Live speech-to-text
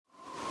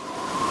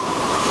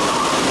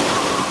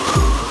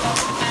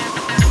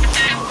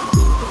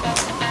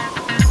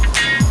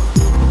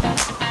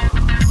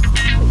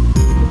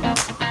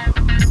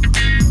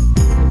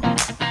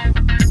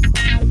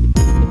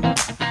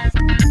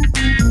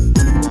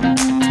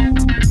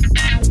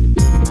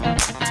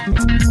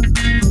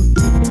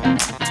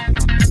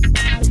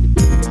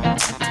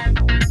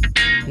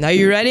Are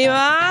you ready,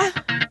 Ma?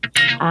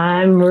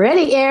 I'm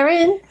ready,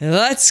 Aaron.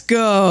 Let's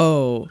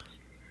go.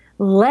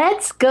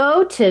 Let's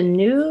go to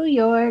New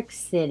York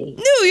City.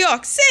 New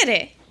York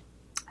City.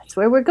 That's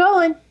where we're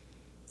going.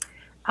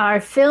 Our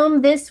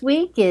film this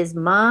week is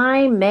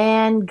My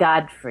Man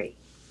Godfrey.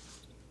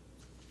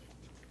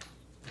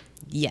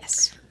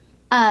 Yes.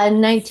 A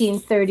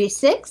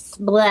 1936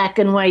 black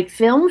and white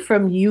film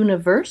from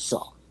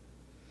Universal.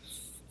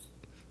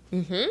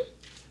 Mm-hmm.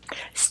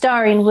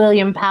 Starring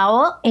William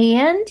Powell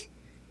and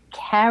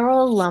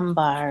Carole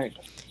Lombard.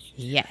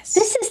 Yes.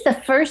 This is the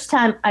first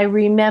time I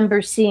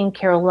remember seeing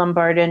Carole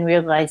Lombard and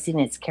realizing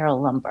it's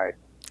Carole Lombard.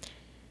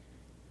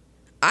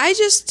 I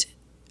was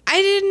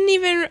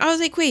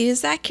like, wait, is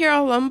that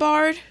Carole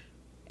Lombard?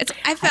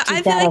 I feel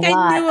like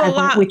I knew a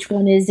lot. Which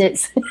one is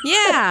it?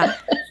 Yeah.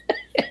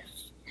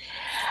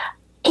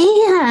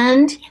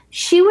 And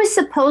she was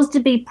supposed to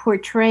be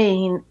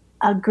portraying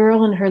a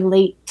girl in her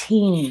late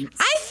teens.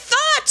 I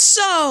thought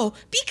so,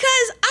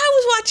 because I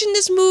was watching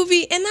this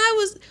movie and I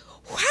was,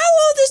 how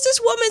old is this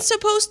woman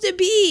supposed to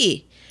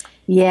be?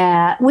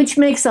 Yeah, which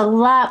makes a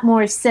lot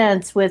more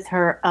sense with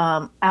her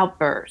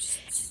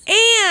outbursts.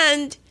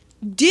 And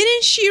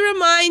didn't she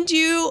remind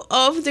you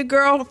of the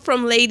girl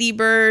from Lady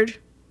Bird?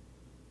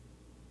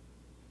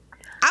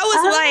 I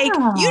was like,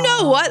 you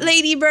know what,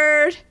 Lady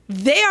Bird?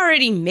 They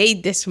already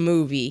made this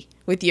movie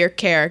with your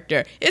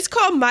character. It's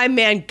called My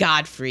Man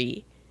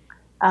Godfrey.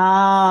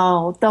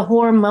 Oh, the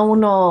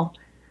hormonal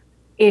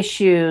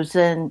issues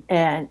and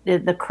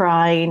the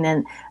crying.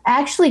 And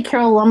actually,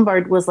 Carole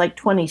Lombard was like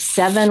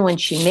 27 when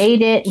she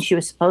made it, and she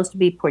was supposed to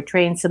be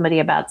portraying somebody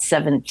about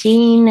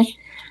 17.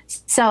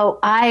 So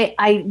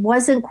I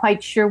wasn't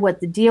quite sure what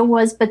the deal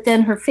was, but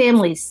then her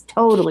family's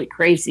totally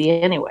crazy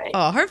anyway.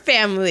 Oh, her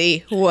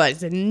family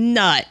was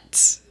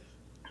nuts.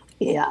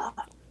 Yeah.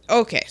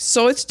 Okay,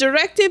 so it's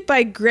directed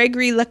by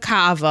Gregory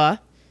LaCava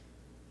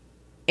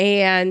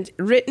and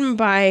written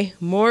by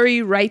Maury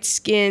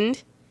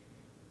Wrightskind,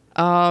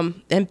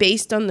 and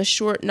based on the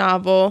short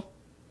novel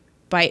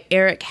by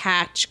Eric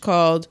Hatch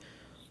called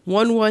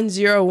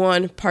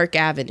 1101 Park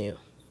Avenue.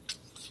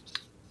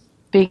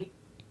 Because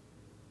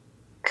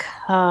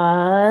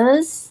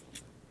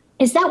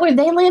is that where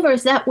they live, or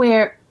is that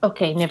where?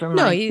 Okay, never mind.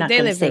 No, Not they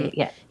gonna live say in. it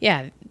yet.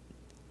 Yeah.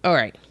 All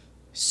right.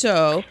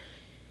 So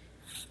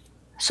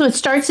it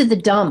starts at the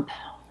dump.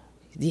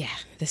 Yeah,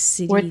 the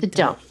city. We're at the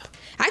dump.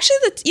 Actually,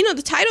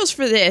 the titles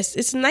for this,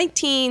 it's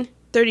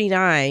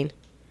 1939.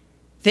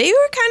 They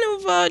were kind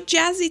of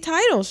jazzy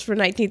titles for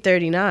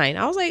 1939.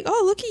 I was like,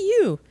 oh, look at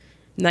you,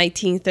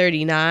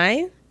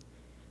 1939.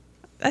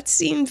 That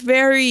seemed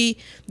very,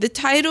 the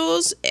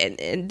titles,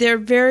 and they're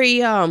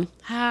very,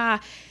 I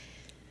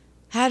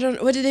don't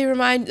know, what do they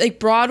remind, like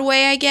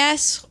Broadway, I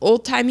guess?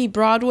 Old-timey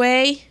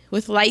Broadway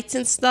with lights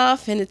and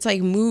stuff, and it's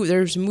like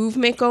there's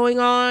movement going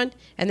on,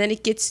 and then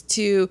it gets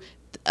to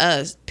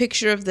a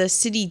picture of the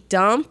city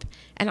dump,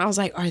 and I was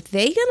like, are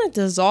they going to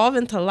dissolve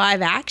into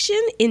live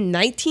action in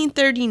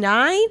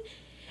 1939?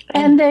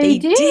 And they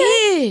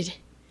did.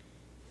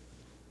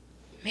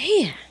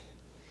 Man.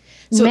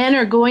 So, men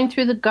are going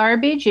through the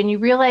garbage, and you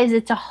realize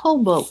it's a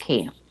hobo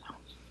camp.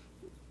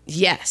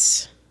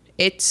 Yes.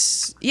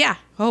 It's,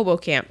 hobo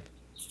camp.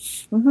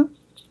 Mm-hmm.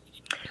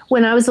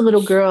 When I was a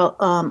little girl,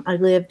 I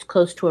lived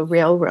close to a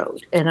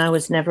railroad, and I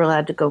was never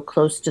allowed to go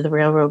close to the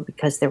railroad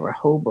because there were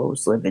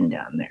hobos living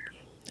down there.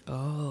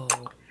 Oh.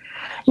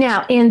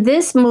 Now, in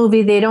this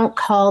movie, they don't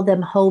call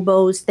them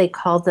hobos. They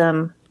call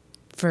them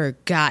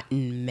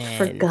forgotten men.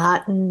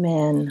 Forgotten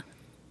men.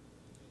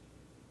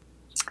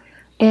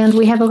 And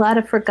we have a lot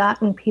of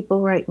forgotten people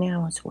right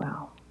now as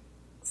well.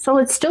 So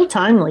it's still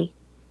timely.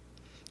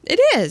 It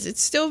is.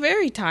 It's still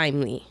very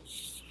timely.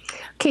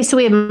 Okay, so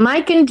we have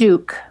Mike and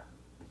Duke.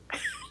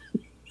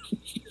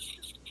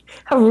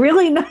 A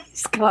really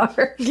nice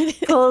car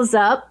pulls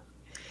up,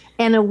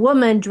 and a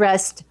woman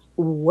dressed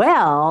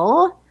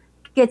well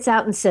gets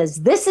out and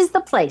says, "This is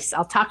the place.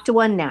 I'll talk to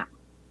one now."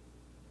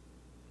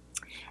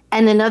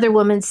 And another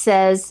woman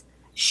says,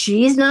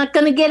 "She's not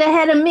going to get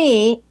ahead of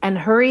me," and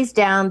hurries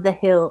down the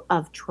hill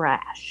of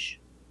trash.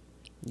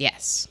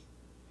 Yes.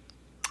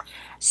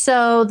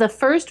 So the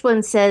first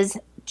one says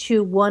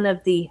to one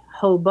of the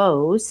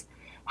hobos,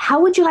 "How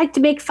would you like to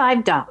make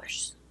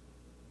 $5?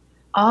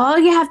 All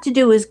you have to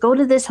do is go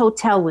to this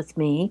hotel with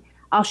me.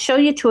 I'll show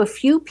you to a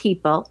few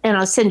people, and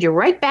I'll send you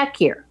right back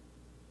here."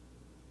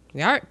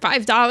 All right,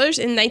 $5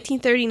 in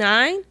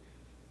 1939?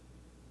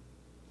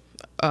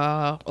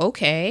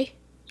 Okay.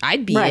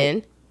 I'd be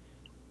in.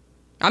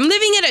 I'm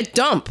living at a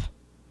dump.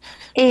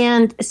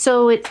 And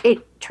so it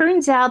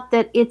turns out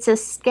that it's a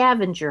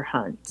scavenger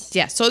hunt.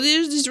 Yeah, so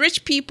there's these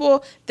rich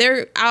people,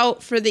 they're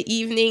out for the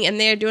evening, and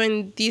they're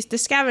doing the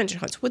scavenger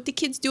hunts, what the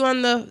kids do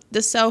on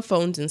the cell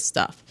phones and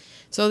stuff.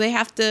 So they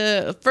have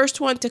to,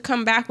 first one to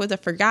come back with a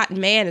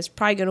forgotten man is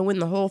probably going to win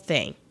the whole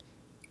thing.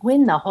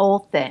 Win the whole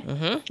thing.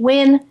 Mm-hmm.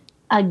 Win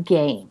a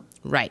game.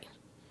 Right.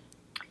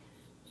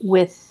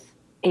 With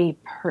a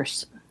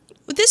person.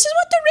 This is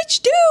what the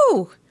rich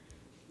do.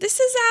 This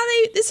is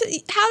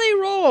how they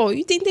roll.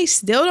 You think they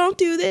still don't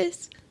do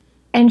this?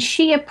 And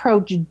she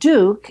approached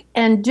Duke,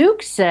 and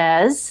Duke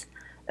says,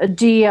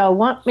 do you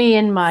want me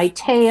in my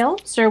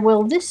tails, or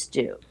will this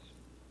do?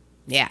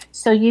 Yeah.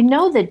 So you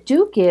know that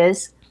Duke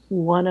is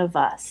one of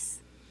us.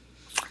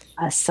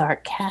 A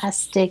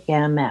sarcastic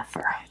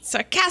MFer.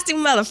 Sarcastic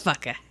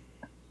motherfucker.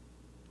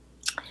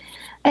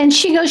 And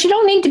she goes, you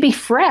don't need to be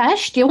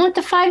fresh. Do you want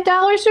the $5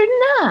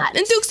 or not?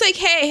 And Duke's like,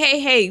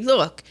 hey,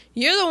 look,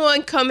 you're the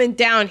one coming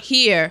down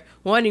here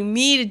wanting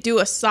me to do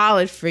a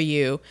solid for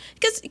you.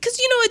 Because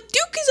you know what,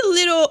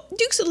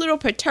 Duke's a little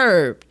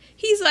perturbed.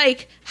 He's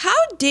like, how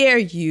dare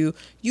you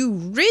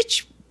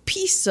rich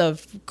piece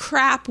of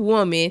crap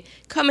woman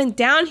coming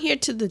down here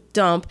to the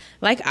dump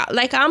like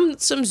I'm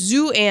some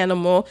zoo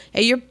animal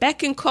and you're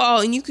beck and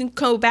call and you can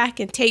go back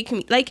and take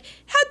me. Like,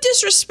 how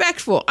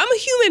disrespectful. I'm a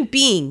human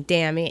being,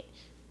 damn it.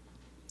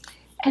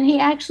 And he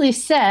actually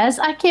says,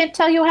 I can't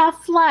tell you how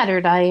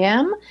flattered I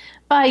am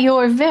by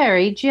your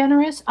very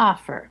generous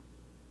offer.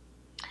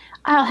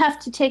 I'll have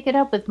to take it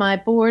up with my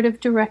board of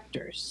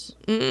directors.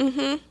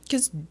 Mm-hmm.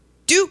 Because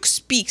Duke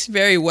speaks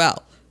very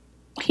well.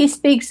 He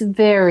speaks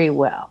very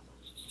well.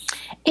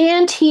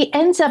 And he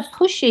ends up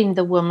pushing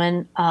the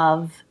woman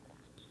of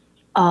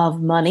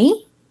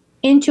money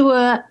into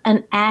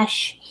an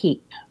ash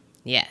heap.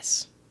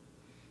 Yes.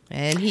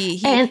 And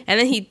and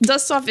then he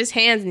dusts off his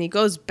hands and he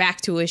goes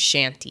back to his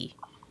shanty.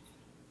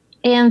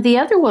 And the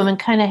other woman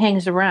kind of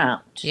hangs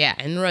around. Yeah,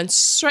 and runs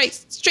straight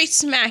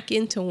smack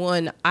into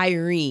one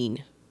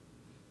Irene.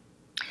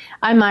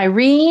 I'm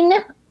Irene.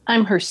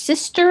 I'm her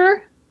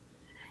sister.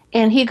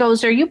 And he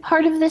goes, are you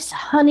part of this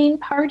hunting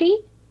party?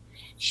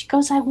 She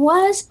goes, I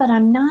was, but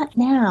I'm not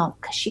now.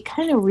 Because she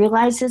kind of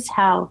realizes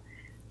how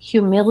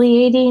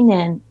humiliating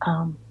and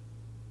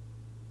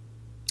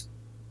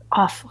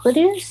awful it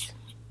is.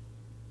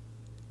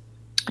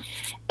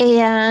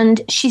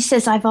 And she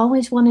says, I've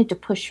always wanted to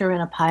push her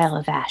in a pile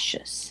of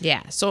ashes.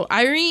 Yeah. So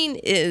Irene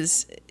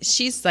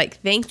she's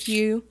like, thank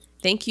you,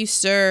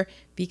 sir,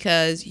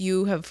 because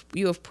you have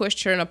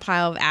pushed her in a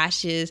pile of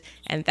ashes.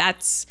 And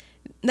that's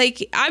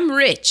like, I'm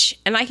rich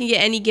and I can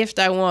get any gift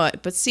I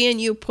want. But seeing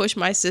you push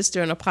my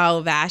sister in a pile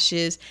of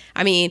ashes,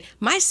 I mean,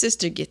 my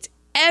sister gets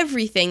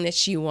everything that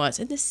she wants.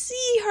 And to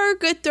see her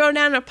get thrown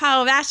down in a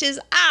pile of ashes,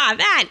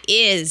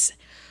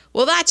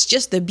 that's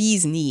just the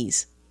bee's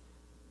knees.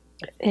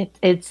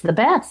 It's the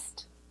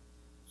best.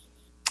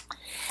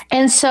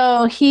 And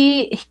so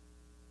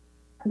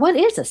what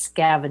is a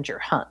scavenger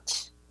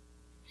hunt?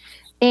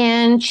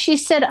 And she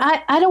said,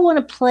 I don't want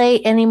to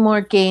play any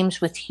more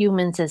games with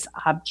humans as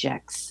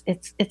objects.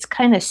 It's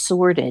kind of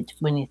sordid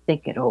when you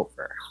think it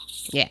over.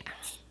 Yeah.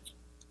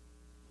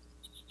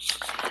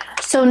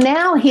 So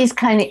now he's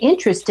kind of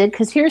interested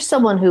because here's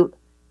someone who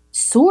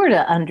sort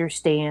of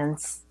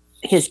understands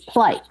his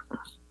plight.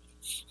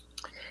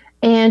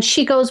 And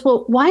she goes,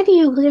 well, why do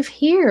you live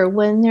here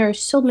when there are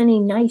so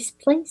many nice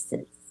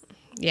places?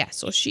 Yeah,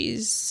 so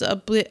she's a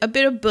bit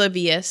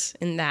oblivious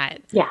in that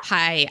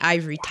high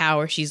ivory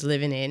tower she's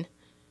living in.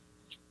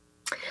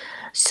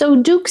 So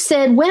Duke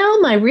said,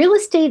 well, my real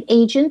estate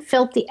agent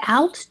felt the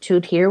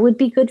altitude here would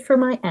be good for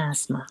my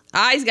asthma.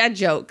 He's got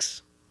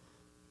jokes.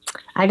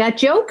 I got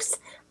jokes.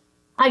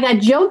 I got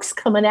jokes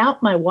coming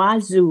out my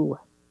wazoo.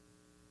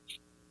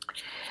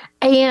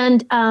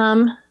 And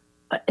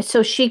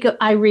so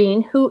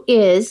Irene, who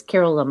is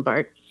Carole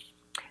Lombard,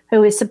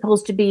 who is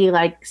supposed to be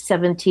like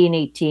 17,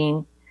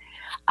 18.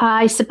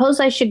 I suppose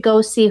I should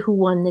go see who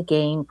won the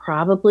game.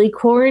 Probably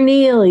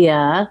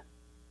Cornelia.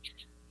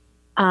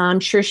 I'm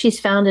sure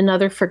she's found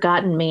another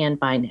forgotten man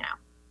by now.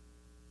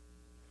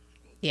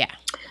 Yeah.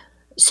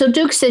 So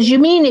Duke says, you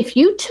mean if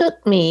you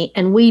took me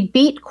and we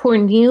beat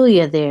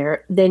Cornelia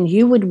there, then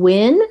you would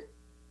win?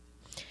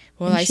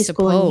 Well, I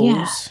suppose. Going,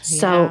 yeah.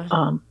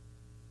 So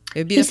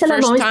it'd be he the said,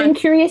 first I've always time. been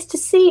curious to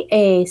see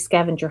a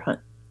scavenger hunt.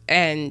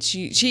 And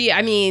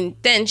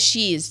then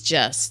she's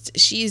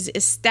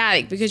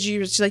ecstatic because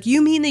she's like,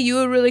 you mean that you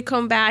would really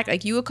come back?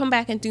 Like, you would come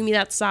back and do me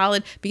that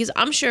solid? Because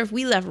I'm sure if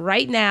we left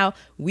right now,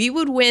 we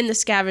would win the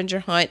scavenger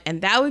hunt.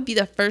 And that would be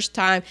the first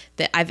time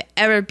that I've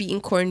ever beaten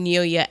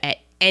Cornelia at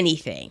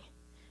anything.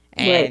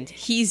 And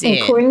he's in.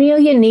 And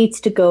Cornelia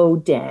needs to go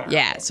down.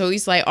 Yeah. So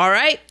he's like, all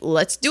right,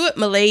 let's do it,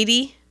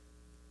 milady.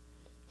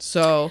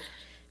 So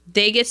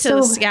they get to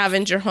the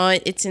scavenger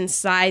hunt. It's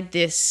inside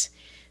the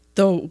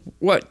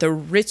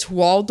Ritz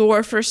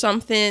Waldorf or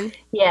something.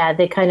 Yeah,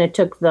 they kind of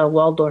took the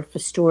Waldorf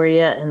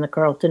Astoria and the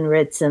Carlton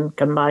Ritz and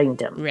combined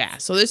them. Yeah,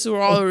 so this is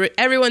where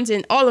everyone's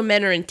in, all the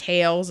men are in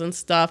tails and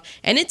stuff,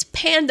 and it's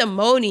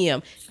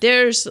pandemonium.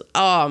 There's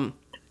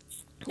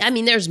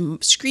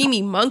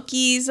screaming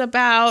monkeys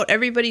about.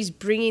 Everybody's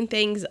bringing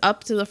things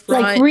up to the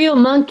front. Like real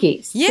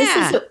monkeys.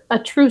 Yeah. This is a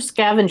true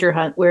scavenger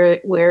hunt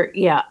where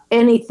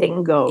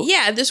anything goes.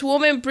 Yeah, this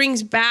woman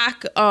brings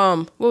back,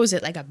 what was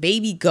it, like a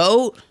baby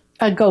goat?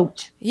 A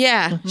goat.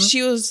 Yeah,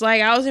 She was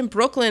like, I was in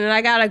Brooklyn and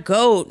I got a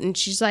goat. And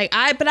she's like,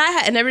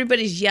 and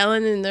everybody's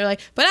yelling and they're like,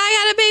 but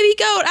I got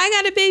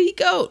a baby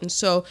goat. And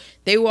so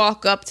they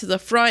walk up to the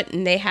front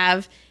and they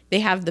have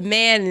the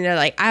man and they're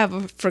like, I have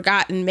a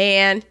forgotten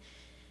man.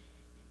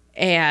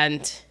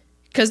 And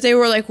Because they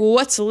were like, well,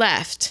 what's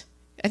left?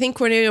 I think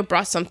Cornelia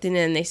brought something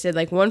in. They said,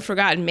 like, one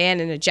forgotten man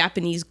and a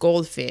Japanese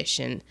goldfish.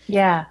 And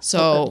yeah.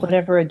 so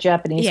whatever a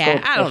Japanese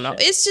goldfish I don't know.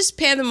 is. It's just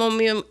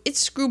pandemonium. It's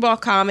screwball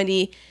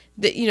comedy.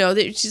 That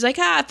she's like,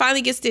 it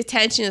finally gets the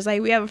attention. It's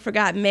like, we have a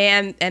forgotten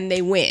man, and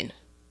they win.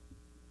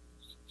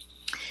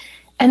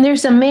 And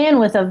there's a man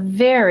with a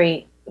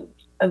very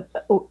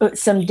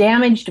some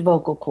damaged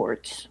vocal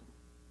cords.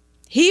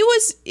 He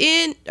was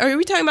in. Are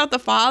we talking about the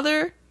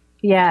father?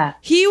 Yeah.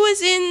 He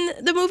was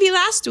in the movie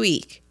last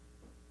week.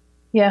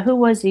 Yeah, who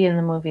was he in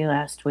the movie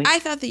last week? I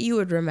thought that you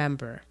would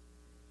remember.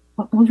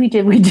 What movie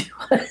did we do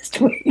last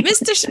week?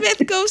 Mr.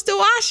 Smith Goes to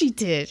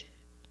Washington.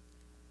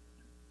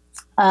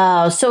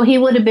 So he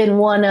would have been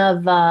one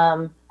of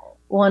the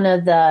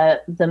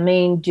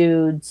main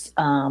dude's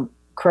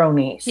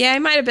cronies. Yeah, he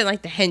might have been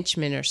like the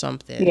henchman or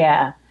something.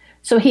 Yeah.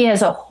 So he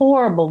has a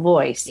horrible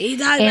voice. He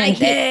does like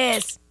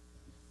this.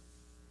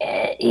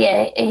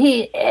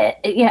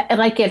 Yeah,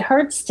 like it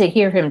hurts to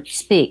hear him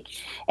speak.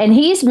 And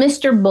he's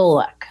Mr.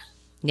 Bullock.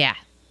 Yeah.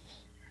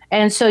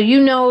 And so you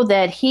know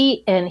that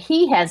he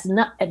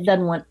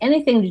doesn't want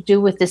anything to do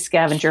with the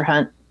scavenger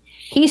hunt.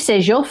 He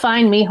says, you'll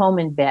find me home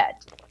in bed.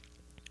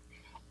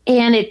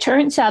 And it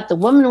turns out the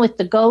woman with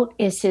the goat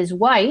is his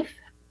wife,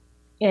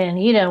 and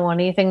he doesn't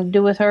want anything to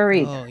do with her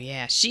either. Oh,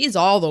 yeah. She's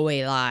all the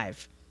way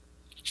live.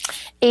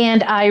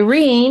 And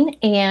Irene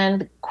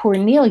and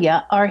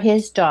Cornelia are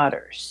his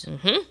daughters.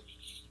 Mm-hmm.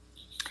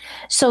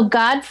 So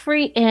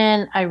Godfrey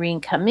and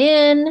Irene come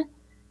in,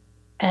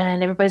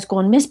 and everybody's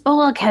going, Miss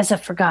Bullock has a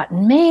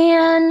forgotten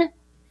man.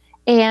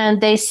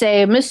 And they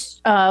say,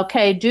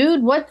 okay,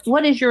 dude,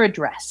 what is your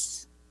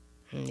address?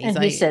 And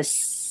he says,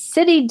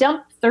 City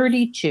Dump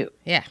 32.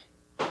 Yeah.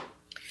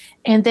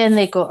 And then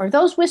they go, are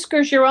those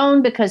whiskers your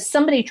own? Because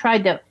somebody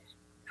tried to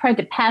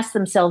pass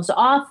themselves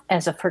off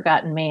as a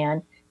forgotten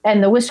man,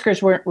 and the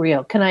whiskers weren't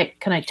real. Can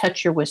I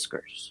touch your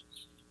whiskers?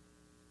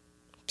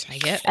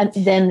 Take it. And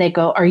then they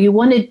go, are you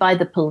wanted by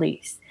the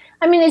police?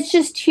 I mean, it's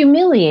just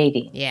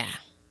humiliating. Yeah.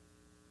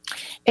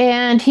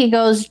 And he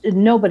goes,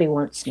 nobody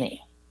wants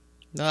me.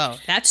 Oh,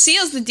 that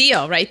seals the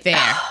deal right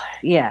there.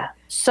 Yeah.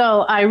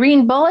 So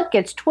Irene Bullock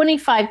gets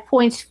 25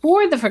 points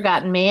for the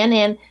forgotten man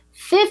and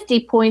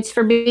 50 points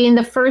for being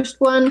the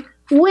first one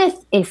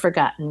with a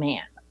forgotten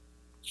man.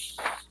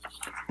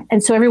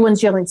 And so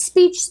everyone's yelling,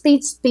 speech,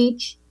 speech,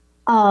 speech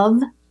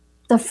of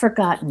the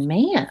forgotten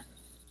man.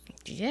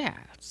 Yeah.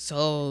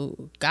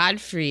 So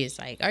Godfrey is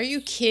like, are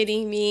you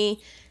kidding me?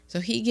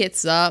 So he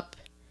gets up.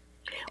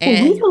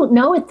 Well, we don't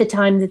know at the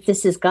time that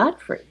this is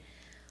Godfrey.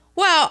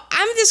 Well,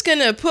 I'm just going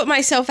to put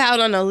myself out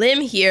on a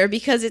limb here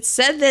because it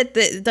said that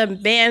the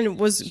man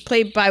was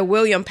played by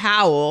William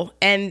Powell,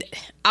 and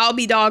I'll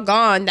be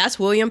doggone, that's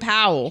William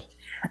Powell.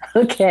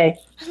 Okay.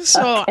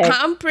 So okay.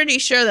 I'm pretty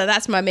sure that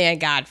that's my man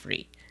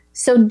Godfrey.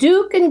 So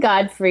Duke and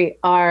Godfrey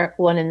are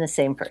one and the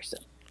same person.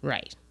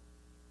 Right.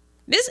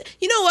 This,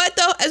 you know what,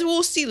 though? As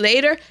we'll see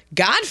later,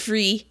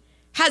 Godfrey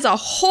has a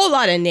whole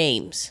lot of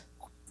names.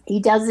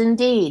 He does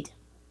indeed.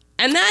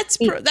 And that's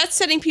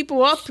setting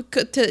people up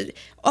to,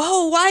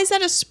 oh, why is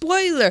that a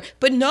spoiler?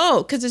 But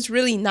no, because it's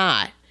really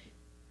not.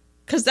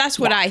 Because that's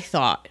what I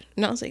thought.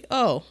 And I was like,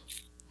 oh,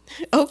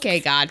 okay,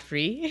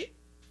 Godfrey.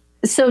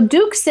 So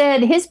Duke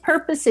said his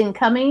purpose in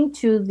coming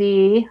to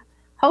the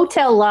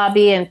hotel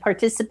lobby and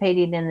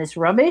participating in this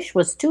rubbish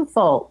was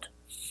twofold.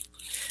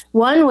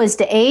 One was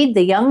to aid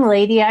the young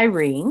lady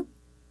Irene,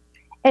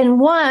 and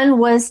one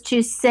was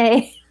to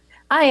say,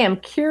 I am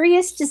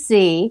curious to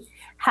see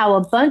how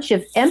a bunch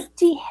of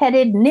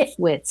empty-headed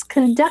nitwits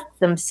conduct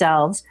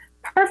themselves.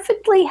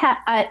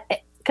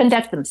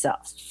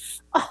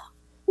 Oh,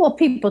 well,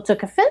 people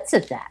took offense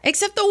at that.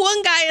 Except the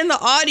one guy in the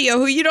audio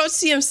who you don't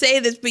see him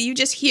say this, but you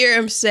just hear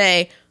him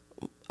say,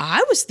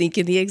 I was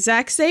thinking the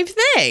exact same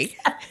thing.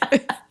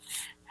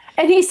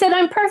 And he said,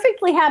 I'm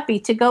perfectly happy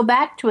to go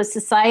back to a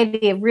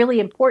society of really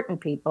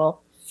important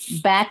people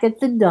back at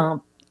the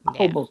dump,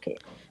 Hoboken.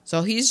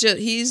 So he's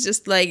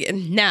just like,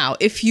 now,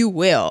 if you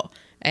will.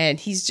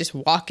 And he's just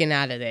walking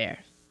out of there.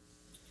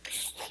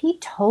 He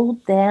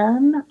told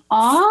them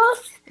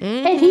off,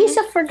 and he's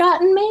a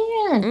forgotten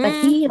man,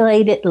 but he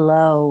laid it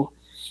low.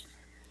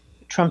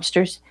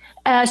 Trumpsters.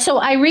 So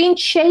Irene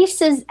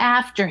chases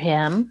after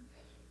him,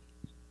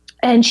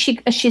 and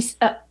she's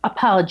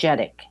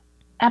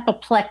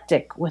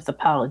apoplectic with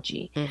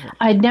apology.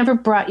 I'd never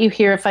brought you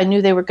here if I knew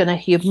they were going to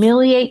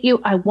humiliate you.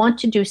 I want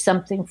to do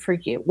something for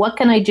you. What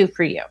can I do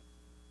for you?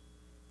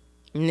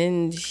 And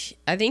then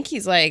I think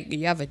he's like,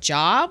 you have a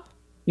job?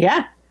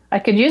 Yeah, I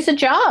could use a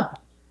job.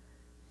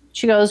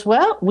 She goes,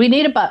 well, we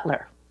need a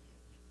butler.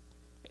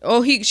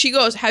 Oh, she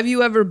goes, have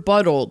you ever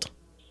buddled?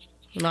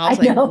 And I was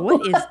like,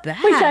 what is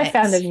that? Which I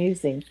found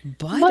amusing.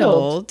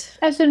 Buddled?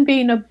 As in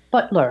being a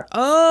butler.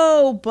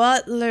 Oh,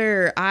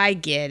 butler. I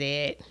get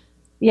it.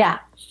 Yeah.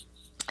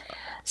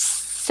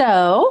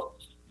 So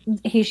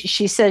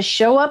she says,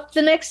 show up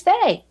the next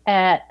day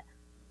at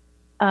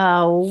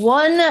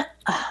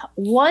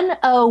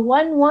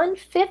 1011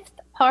 Fifth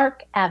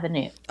Park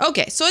Avenue.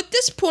 Okay, so at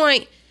this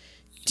point,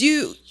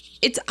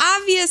 it's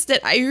obvious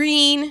that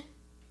Irene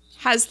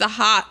has the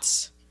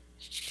hots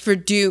for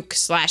Duke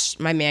 /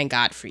 my man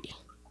Godfrey?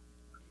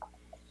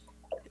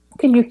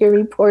 Can you hear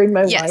me pouring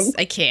my wine? Yes,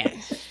 I can.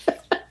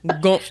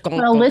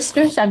 Well,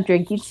 listeners, I'm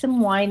drinking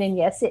some wine, and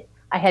yes,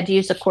 I had to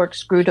use a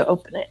corkscrew to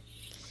open it.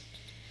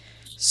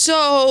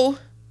 So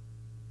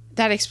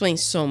that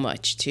explains so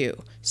much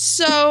too.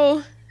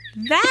 So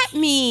that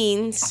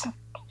means,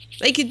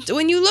 like,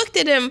 when you looked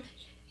at him,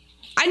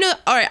 I know.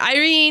 All right,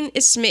 Irene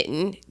is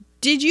smitten.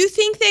 Did you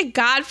think that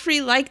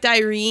Godfrey liked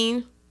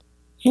Irene?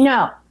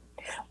 No.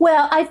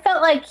 Well, I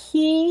felt like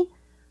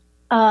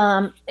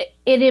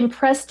it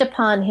impressed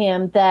upon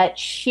him that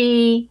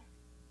she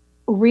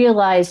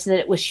realized that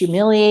it was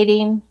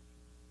humiliating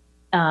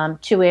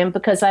to him,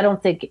 because I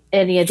don't think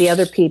any of the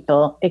other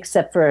people,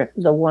 except for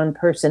the one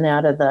person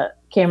out of the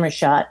camera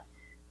shot,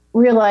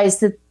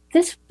 realized that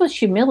this was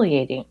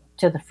humiliating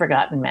to the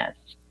Forgotten Men.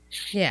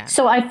 Yeah.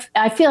 So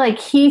I feel like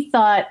he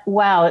thought,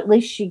 wow, at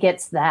least she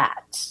gets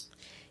that.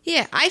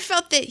 Yeah, I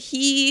felt that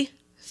he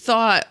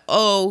thought,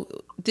 oh,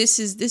 this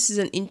is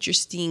an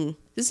interesting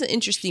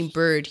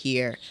bird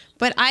here.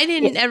 But I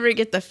didn't ever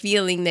get the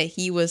feeling that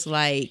he was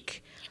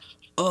like,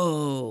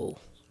 oh,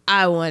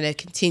 I want to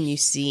continue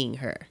seeing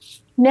her.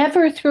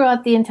 Never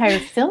throughout the entire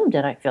film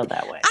did I feel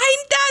that way.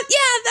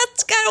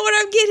 That's kind of what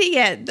I'm getting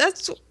at.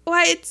 That's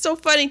why it's so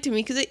funny to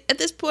me, because at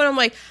this point I'm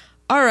like,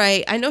 all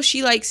right, I know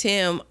she likes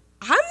him.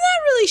 I'm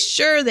not really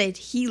sure that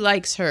he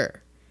likes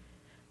her.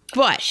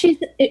 But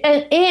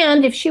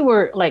and if she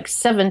were like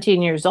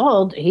 17 years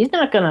old, he's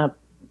not gonna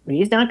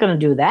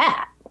do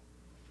that.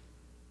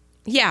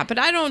 Yeah, but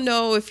I don't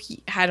know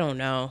I don't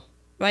know.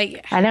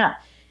 Like, I know.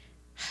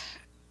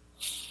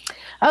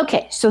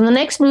 Okay, so the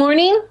next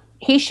morning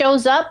he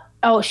shows up.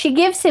 Oh, she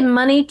gives him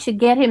money to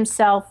get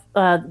himself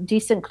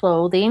decent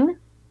clothing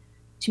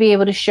to be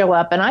able to show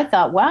up. And I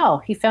thought,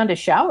 wow, he found a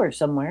shower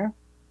somewhere.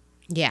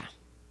 Yeah.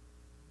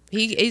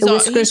 He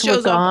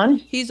shows up.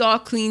 He's all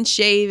clean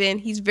shaven.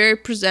 He's very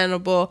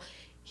presentable.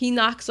 He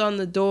knocks on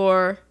the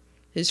door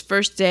his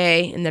first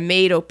day, and the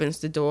maid opens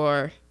the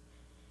door.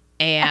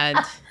 And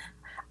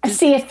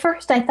see, at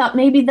first I thought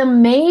maybe the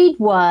maid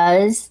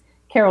was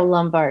Carole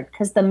Lombard,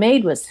 because the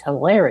maid was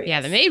hilarious.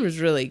 Yeah, the maid was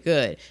really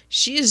good.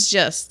 She is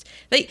just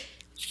like,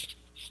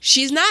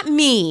 she's not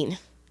mean,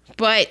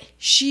 but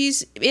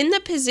she's in the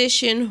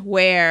position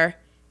where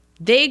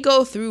they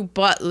go through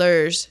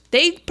butlers.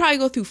 They probably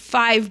go through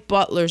 5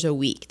 butlers a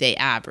week. They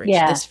average,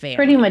 this family.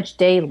 Pretty much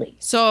daily.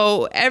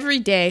 So every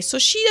day. So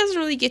she doesn't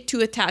really get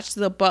too attached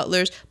to the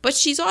butlers, but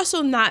she's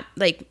also not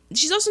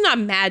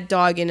mad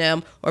dogging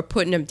them or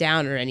putting them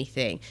down or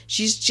anything.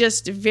 She's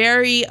just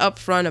very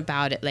upfront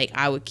about it. Like,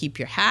 I would keep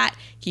your hat,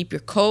 keep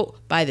your coat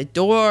by the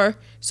door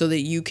so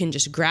that you can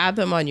just grab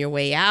them on your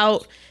way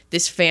out.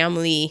 This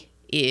family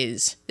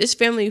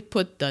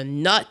put the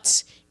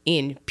nuts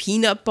in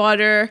peanut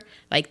butter.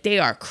 Like, they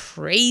are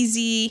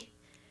crazy.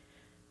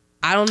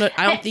 I don't know.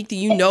 I don't think that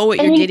you know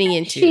what you're getting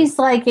into. She's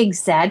like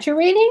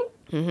exaggerating,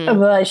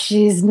 but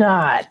she's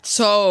not.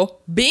 So,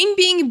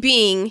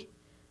 bing,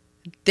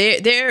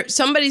 there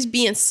somebody's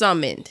being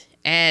summoned,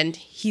 and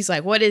he's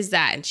like, "What is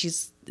that?" And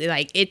she's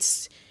like,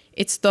 "It's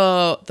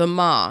the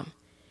mom."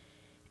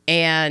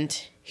 And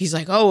he's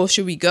like, "Oh, well,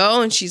 should we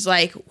go?" And she's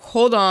like,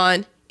 "Hold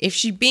on. If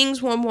she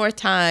bings one more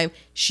time,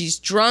 she's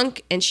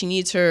drunk and she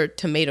needs her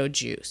tomato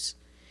juice."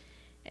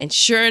 And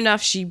sure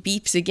enough, she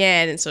beeps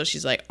again. And so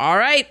she's like, all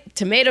right,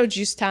 tomato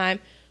juice time.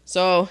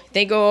 So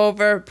they go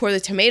over, pour the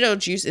tomato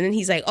juice. And then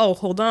he's like, oh,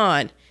 hold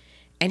on.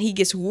 And he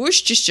gets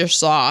Worcestershire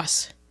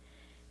sauce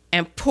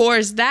and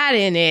pours that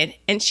in it.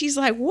 And she's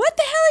like, what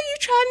the hell are you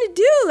trying to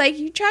do? Like,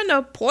 you trying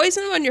to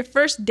poison him on your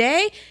first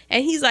day?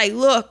 And he's like,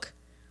 look,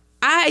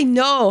 I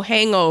know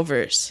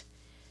hangovers.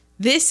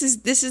 This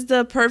is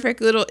the perfect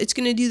little, it's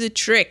going to do the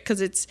trick,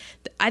 because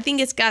I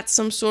think it's got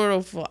some sort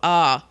of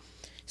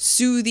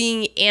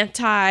soothing,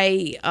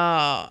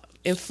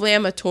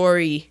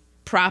 anti-inflammatory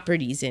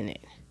properties in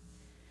it.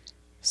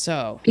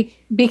 So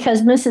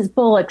because Mrs.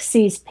 Bullock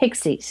sees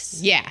pixies.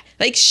 Yeah,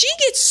 like, she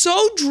gets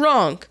so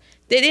drunk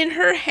that in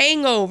her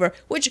hangover,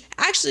 which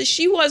actually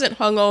she wasn't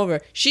hungover,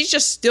 she's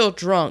just still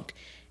drunk,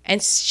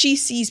 and she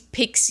sees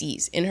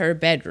pixies in her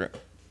bedroom.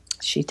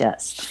 She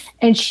does.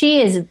 And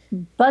she is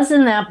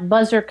buzzing that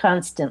buzzer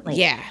constantly.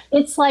 Yeah.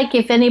 It's like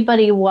if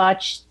anybody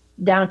watched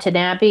Downton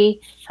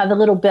Abbey, how the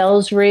little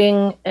bells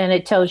ring and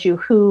it tells you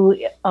who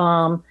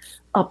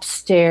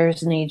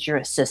upstairs needs your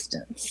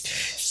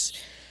assistance.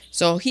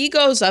 So he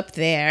goes up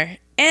there,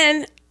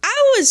 and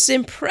I was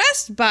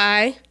impressed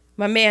by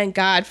my man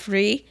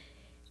Godfrey,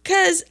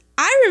 because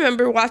I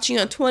remember watching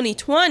on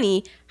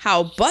 2020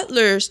 how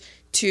butlers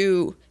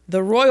to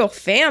the royal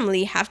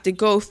family have to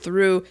go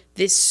through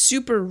this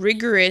super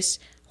rigorous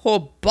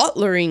whole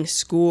butlering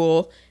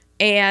school,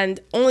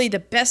 and only the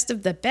best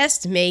of the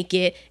best make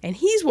it. And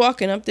he's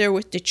walking up there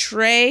with the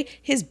tray.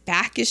 His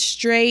back is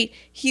straight.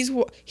 He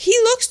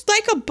looks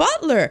like a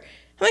butler.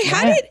 I'm like,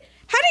 how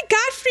did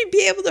Godfrey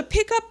be able to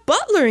pick up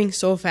butlering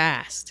so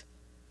fast?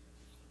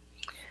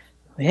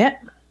 Yeah.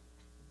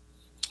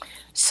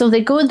 So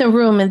they go in the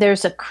room, and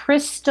there's a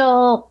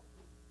crystal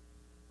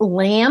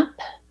lamp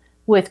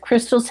with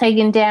crystals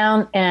hanging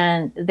down,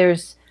 and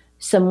there's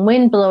some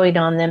wind blowing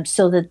on them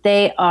so that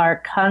they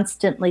are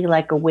constantly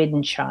like a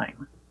wind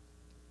chime.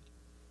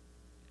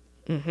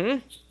 Mm-hmm.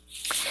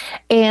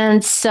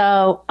 And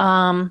so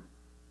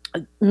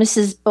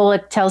Mrs.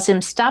 Bullock tells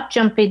him, stop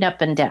jumping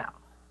up and down.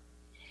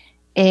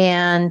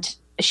 And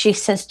she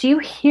says, do you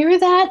hear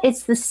that?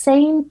 It's the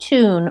same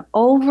tune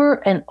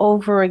over and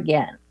over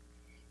again.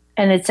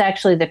 And it's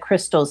actually the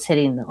crystals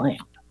hitting the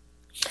lamp.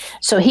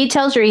 So he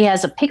tells her he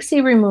has a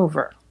pixie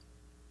remover.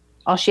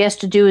 All she has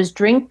to do is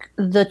drink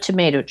the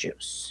tomato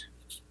juice.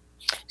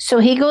 So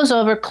he goes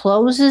over,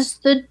 closes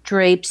the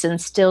drapes, and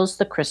stills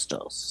the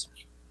crystals.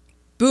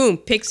 Boom,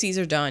 pixies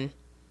are done.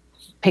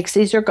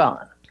 Pixies are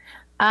gone.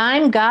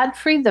 I'm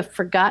Godfrey, the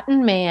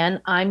forgotten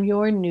man. I'm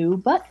your new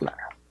butler.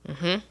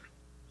 Mm-hmm.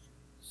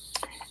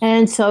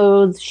 And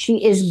so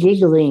she is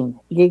giggling.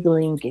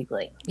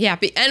 Yeah,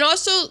 and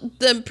also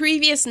the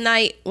previous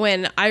night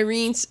when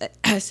Irene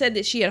said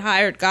that she had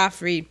hired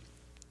Godfrey,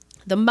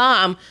 the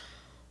mom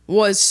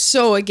was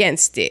so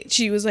against it.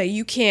 She was like,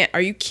 you can't,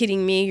 are you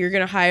kidding me? You're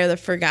going to hire the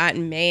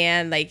forgotten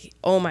man? Like,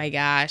 oh my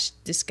gosh,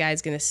 this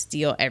guy's going to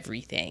steal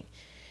everything.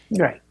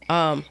 Right.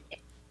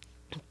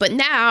 But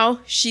now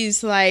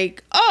she's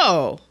like,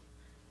 oh,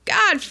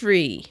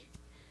 Godfrey.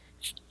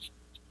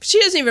 She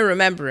doesn't even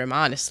remember him,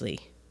 honestly.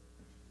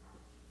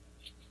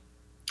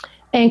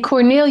 And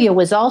Cornelia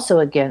was also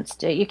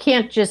against it. You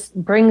can't just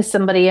bring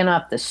somebody in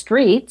off the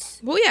streets.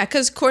 Well, yeah,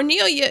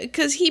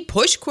 because he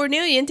pushed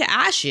Cornelia into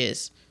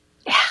ashes.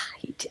 Yeah,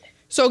 he did.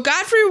 So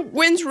Godfrey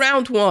wins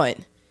round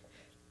 1.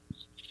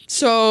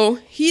 So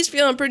he's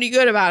feeling pretty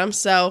good about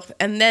himself.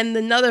 And then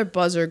another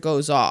buzzer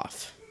goes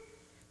off.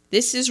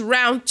 This is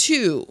round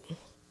 2.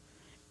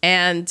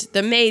 And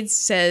the maid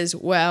says,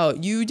 well,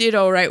 you did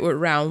all right with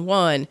round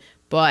 1,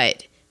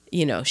 but,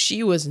 you know,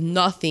 she was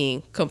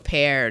nothing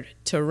compared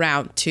to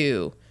round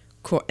 2.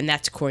 And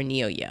that's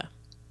Cornelia.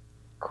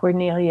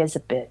 Cornelia is a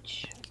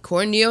bitch.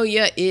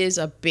 Cornelia is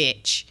a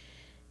bitch.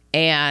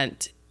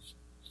 And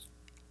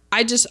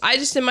I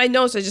just in my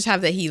notes, I just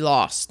have that he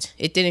lost.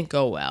 It didn't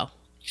go well.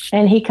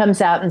 And he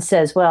comes out and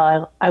says,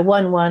 well, I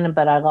won one,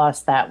 but I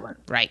lost that one.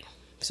 Right.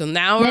 So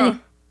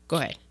now, go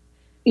ahead.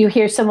 You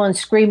hear someone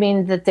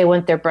screaming that they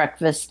want their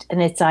breakfast,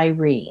 and it's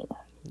Irene.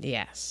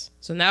 Yes.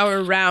 So now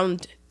we're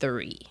round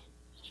 3.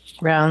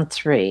 Round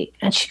 3.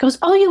 And she goes,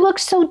 oh, you look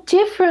so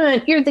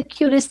different. You're the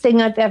cutest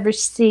thing I've ever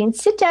seen.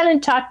 Sit down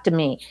and talk to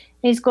me.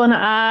 And he's going,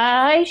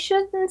 I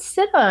shouldn't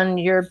sit on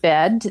your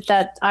bed.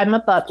 That I'm a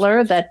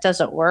butler. That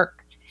doesn't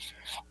work.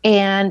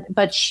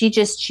 But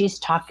she's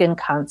talking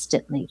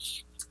constantly.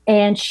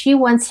 And she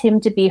wants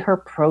him to be her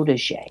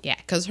protege. Yeah,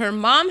 because her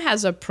mom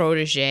has a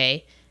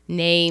protege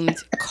named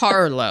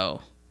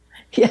Carlo.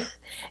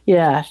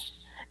 Yeah.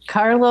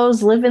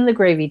 Carlo's living the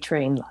gravy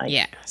train life.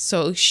 Yeah,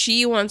 so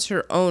she wants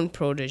her own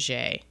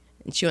protege.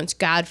 And she wants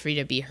Godfrey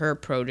to be her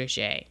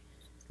protege.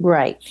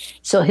 Right.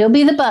 So he'll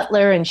be the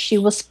butler and she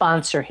will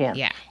sponsor him.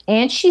 Yeah.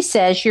 And she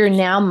says, you're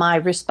now my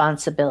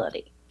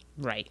responsibility.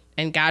 Right.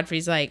 And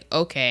Godfrey's like,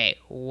 okay,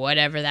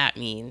 whatever that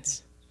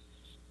means.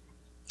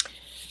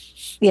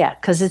 Yeah,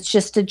 because it's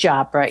just a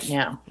job right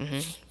now. Mm-hmm.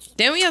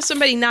 Then we have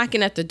somebody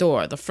knocking at the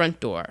door, the front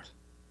door.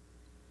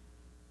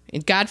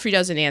 And Godfrey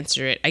doesn't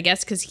answer it. I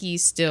guess because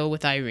he's still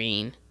with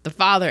Irene. The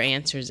father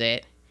answers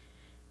it.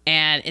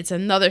 And it's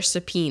another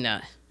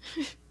subpoena.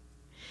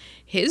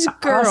 His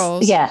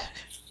girls. Yeah.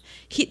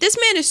 This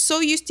man is so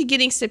used to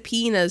getting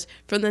subpoenas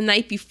from the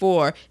night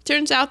before.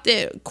 Turns out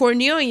that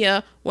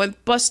Cornelia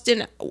went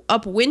busting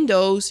up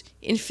windows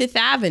in Fifth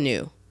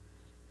Avenue.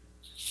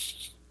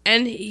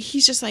 And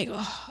he's just like,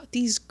 oh,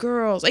 these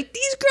girls. Like,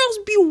 these girls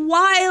be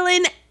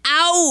wilding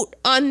out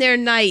on their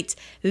nights.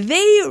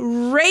 They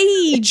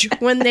rage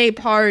when they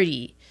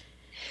party.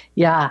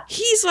 Yeah.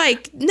 He's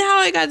like, now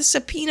I got a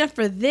subpoena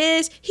for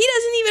this. He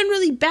doesn't even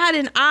really bat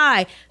an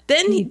eye.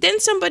 Then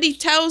somebody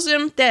tells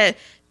him that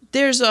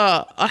there's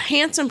a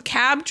handsome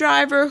cab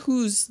driver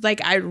who's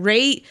like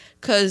irate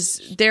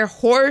because their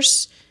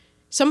horse,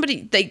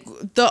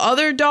 the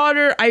other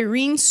daughter,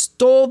 Irene,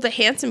 stole the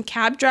handsome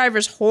cab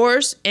driver's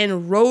horse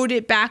and rode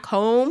it back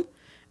home.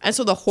 And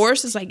so the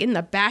horse is like in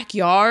the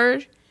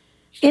backyard.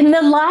 In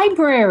the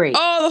library.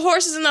 Oh, the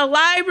horse is in the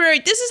library.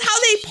 This is how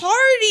they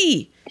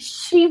party.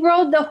 She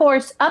rode the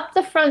horse up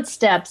the front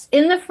steps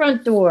in the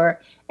front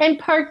door and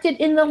parked it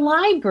in the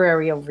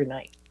library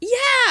overnight.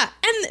 Yeah.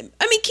 And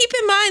I mean, keep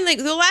in mind, like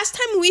the last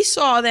time we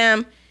saw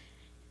them,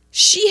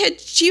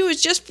 she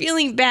was just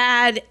feeling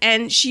bad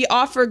and she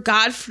offered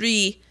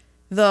Godfrey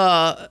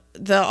the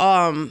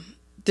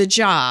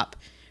job.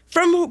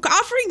 From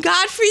offering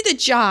Godfrey the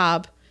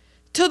job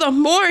to the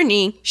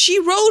morning, she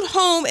rode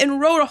home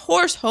and rode a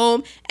horse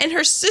home, and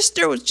her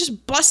sister was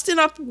just busting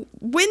up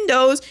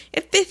windows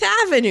at Fifth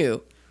Avenue.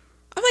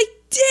 I'm like,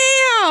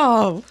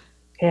 damn.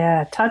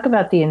 Yeah, talk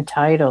about the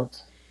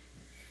entitled.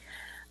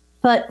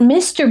 But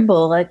Mr.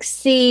 Bullock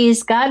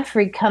sees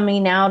Godfrey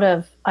coming out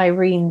of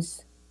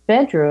Irene's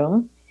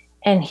bedroom,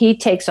 and he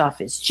takes off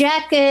his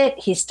jacket.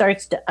 He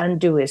starts to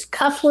undo his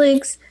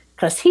cufflinks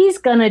because he's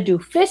going to do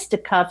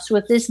fisticuffs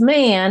with this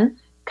man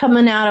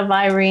coming out of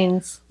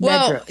Irene's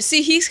bedroom. Well,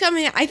 see, he's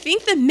coming. I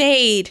think the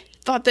maid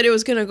thought that it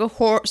was gonna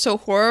go so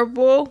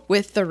horrible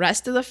with the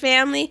rest of the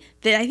family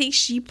that I think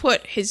she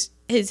put his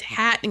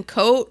hat and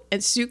coat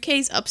and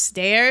suitcase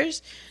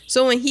upstairs.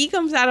 So when he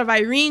comes out of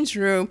Irene's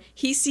room,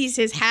 he sees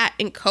his hat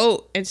and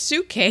coat and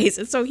suitcase,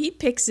 and so he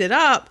picks it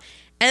up.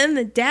 And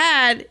the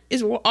dad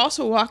is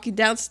also walking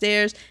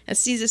downstairs and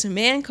sees this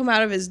man come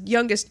out of his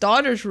youngest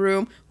daughter's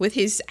room with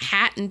his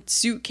hat and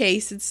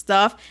suitcase and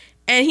stuff.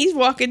 And he's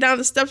walking down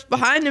the steps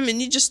behind him,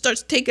 and he just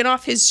starts taking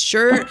off his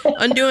shirt,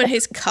 undoing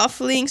his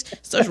cufflinks,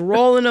 starts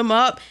rolling them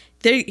up.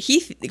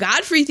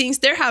 Godfrey thinks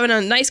they're having a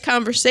nice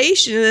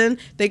conversation, and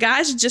the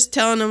guys are just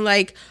telling him,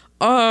 like,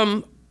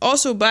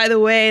 also, by the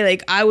way,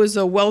 like, I was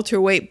a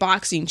welterweight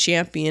boxing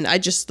champion. I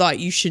just thought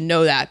you should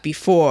know that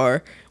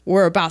before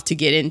we're about to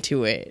get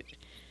into it.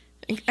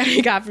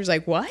 And Godfrey's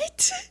like,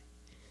 what?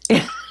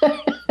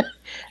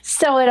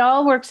 So it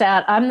all works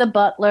out. I'm the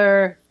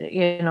butler.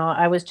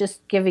 I was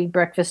just giving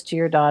breakfast to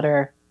your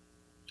daughter.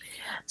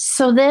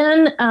 So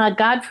then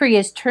Godfrey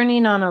is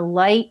turning on a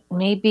light,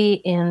 maybe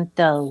in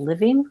the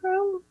living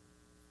room.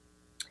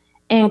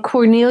 And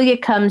Cornelia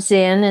comes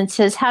in and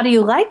says, how do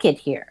you like it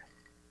here?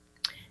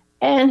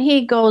 And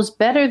he goes,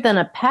 better than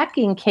a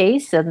packing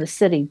case in the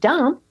city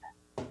dump.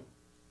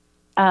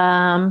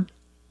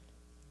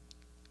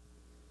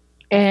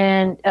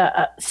 And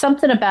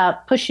something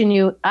about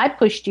I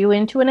pushed you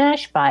into an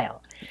ash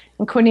pile.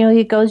 And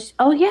Cornelia goes,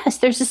 oh, yes,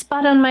 there's a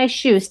spot on my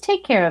shoes.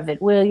 Take care of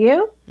it, will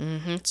you?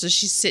 Mm-hmm. So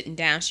she's sitting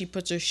down. She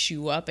puts her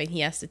shoe up, and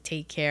he has to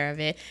take care of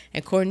it.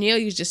 And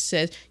Cornelia just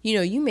says,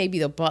 you may be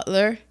the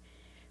butler,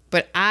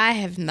 but I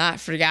have not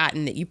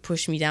forgotten that you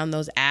pushed me down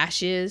those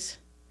ashes,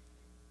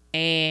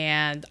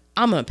 and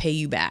I'm going to pay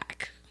you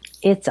back.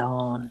 It's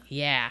on.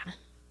 Yeah.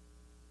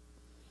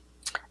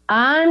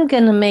 I'm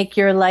going to make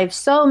your life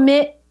so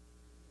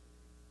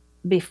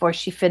Before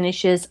she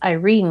finishes,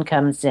 Irene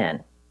comes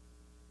in.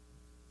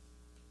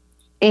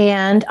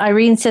 And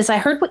Irene says, I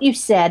heard what you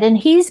said, and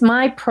he's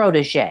my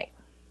protege.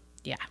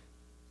 Yeah.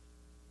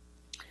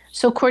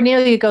 So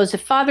Cornelia goes,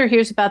 if Father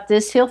hears about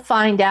this, he'll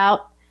find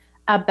out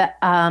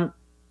about,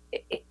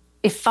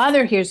 if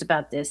Father hears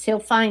about this, he'll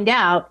find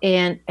out.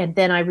 And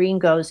then Irene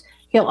goes,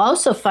 he'll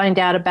also find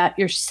out about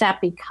your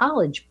sappy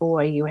college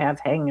boy you have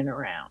hanging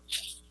around.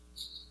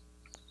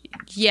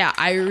 Yeah,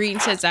 Irene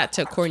says that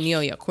to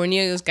Cornelia.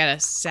 Cornelia's got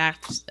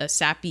a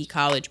sappy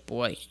college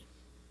boy.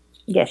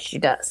 Yes, she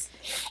does.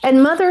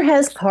 And Mother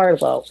has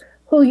Carlo,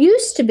 who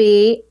used to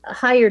be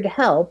hired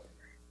help,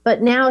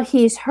 but now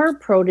he's her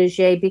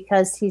protege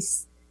because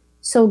he's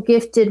so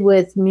gifted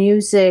with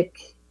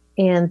music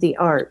and the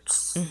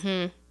arts.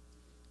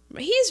 Mm-hmm.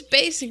 He's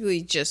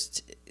basically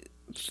just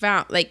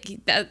found,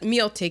 like, that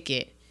meal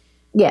ticket.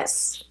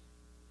 Yes.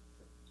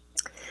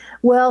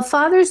 Well,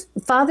 Father's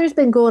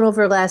been going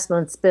over last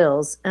month's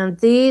bills, and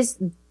these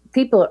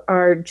people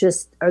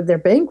they're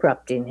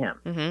bankrupting him.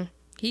 Mm-hmm.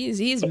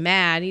 He's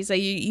mad. He's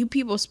like, you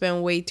people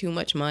spend way too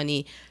much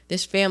money.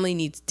 This family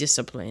needs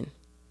discipline.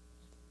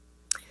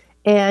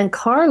 And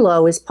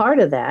Carlo is part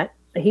of that.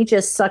 He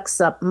just sucks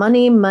up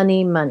money,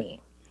 money, money.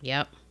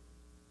 Yep.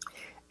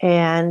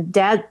 And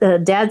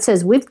Dad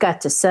says, we've got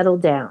to settle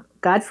down.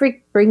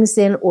 Godfrey brings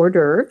in hors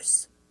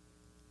d'oeuvres.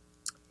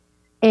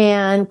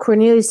 And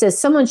Cornelia says,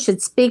 someone should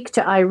speak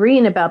to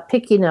Irene about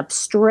picking up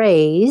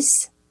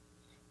strays.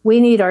 We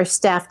need our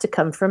staff to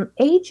come from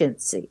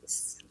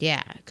agencies.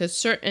 Yeah, because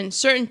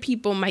certain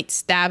people might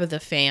stab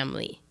the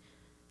family.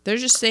 They're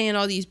just saying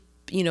all these,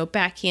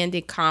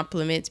 backhanded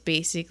compliments,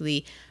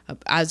 basically,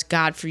 as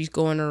Godfrey's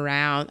going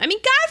around. I mean,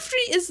 Godfrey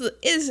he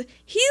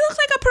looks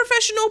like a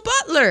professional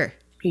butler.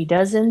 He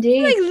does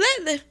indeed.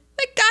 Let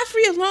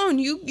Godfrey alone.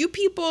 You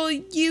people,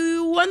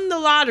 you won the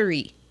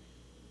lottery.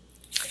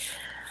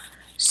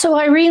 So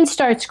Irene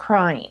starts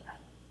crying.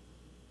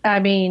 I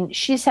mean,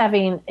 she's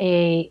having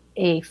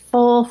a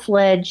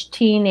full-fledged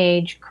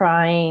teenage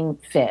crying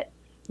fit.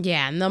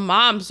 Yeah, and the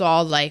mom's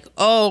all like,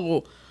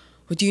 oh,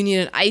 do you need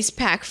an ice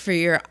pack for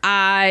your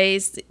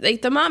eyes?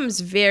 Like, the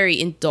mom's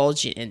very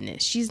indulgent in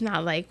this. She's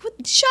not like,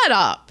 what? Shut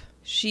up.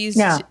 She's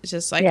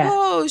just like,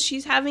 oh,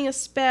 she's having a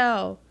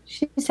spell.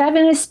 She's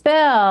having a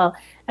spell.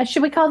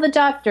 Should we call the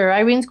doctor?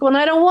 Irene's going,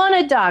 I don't want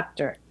a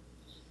doctor.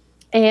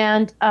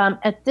 And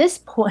at this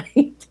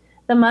point,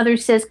 the mother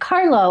says,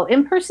 Carlo,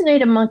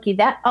 impersonate a monkey.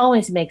 That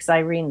always makes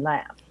Irene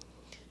laugh.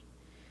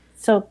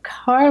 So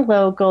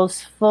Carlo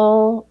goes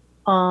full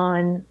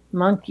on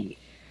monkey.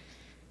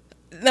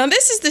 Now,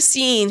 this is the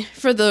scene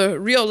for the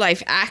real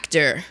life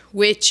actor,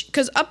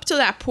 because up to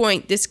that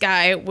point, this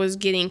guy was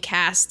getting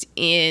cast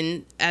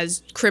in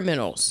as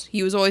criminals.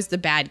 He was always the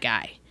bad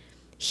guy.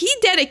 He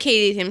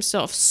dedicated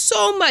himself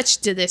so much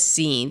to this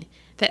scene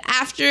that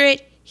after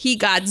it, he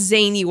got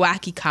zany,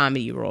 wacky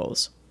comedy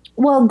roles.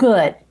 Well,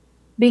 good,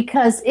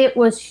 because it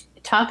was,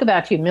 talk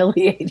about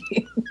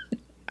humiliating.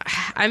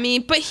 I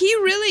mean, but he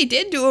really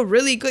did do a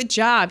really good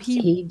job.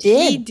 He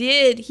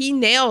did. He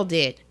nailed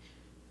it.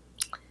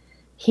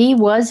 He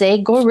was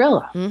a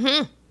gorilla.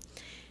 Mm-hmm.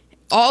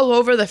 All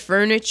over the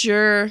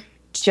furniture.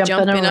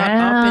 Jumping around,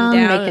 up and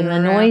down. Making the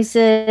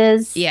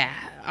noises. Yeah.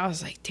 I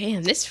was like,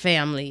 damn, this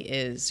family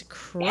is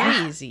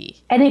crazy.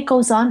 Yeah. And it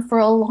goes on for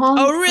a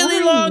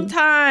really long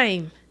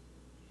time.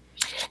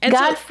 And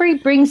Godfrey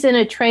brings in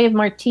a tray of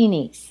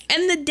martinis.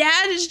 And the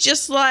dad is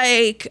just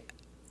like,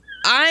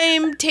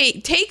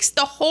 takes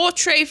the whole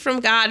tray from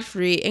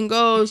Godfrey and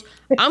goes,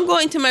 I'm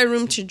going to my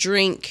room to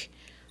drink.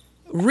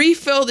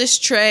 Refill this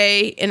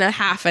tray in a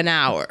half an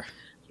hour.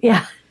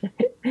 Yeah.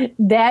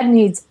 Dad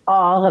needs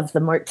all of the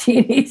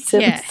martinis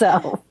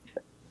himself.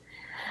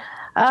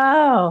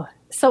 Oh,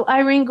 so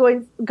Irene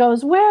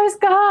goes, where's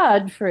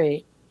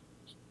Godfrey?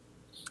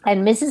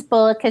 And Mrs.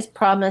 Bullock has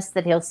promised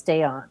that he'll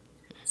stay on.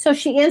 So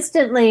she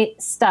instantly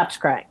stops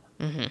crying.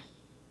 Mm-hmm.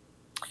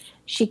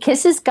 She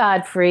kisses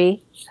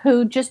Godfrey,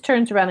 who just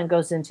turns around and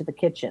goes into the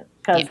kitchen.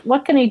 Because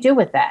what can he do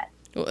with that?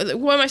 What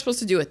am I supposed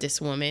to do with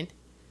this woman?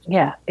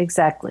 Yeah,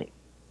 exactly.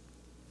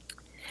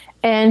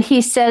 And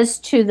he says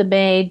to the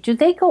maid, do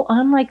they go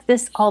on like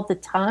this all the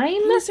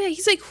time?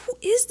 He's like, who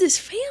is this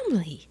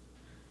family?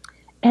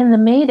 And the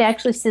maid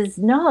actually says,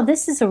 no,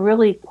 this is a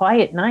really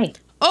quiet night.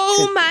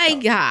 Oh, my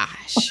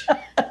gosh.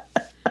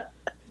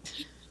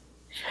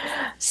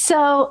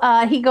 So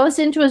he goes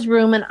into his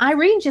room, and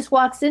Irene just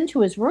walks into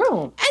his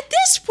room. At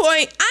this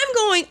point, I'm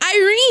going,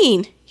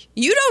 Irene,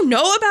 you don't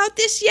know about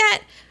this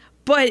yet,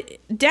 but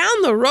down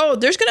the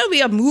road, there's going to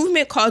be a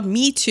movement called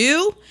Me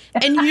Too,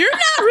 and you're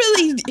not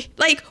really,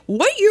 like,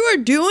 what you are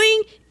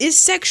doing is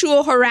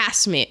sexual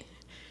harassment.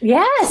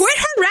 Yes. Quit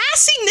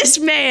harassing this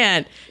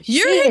man. She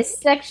is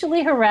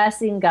sexually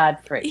harassing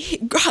Godfrey.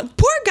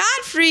 Poor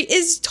Godfrey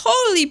is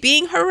totally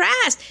being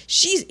harassed.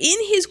 She's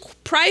in his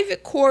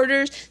private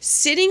quarters,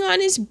 sitting on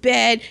his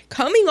bed,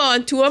 coming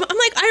on to him. I'm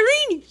like,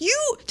 Irene,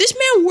 this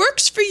man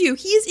works for you.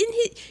 He is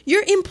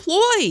your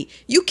employee.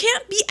 You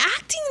can't be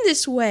acting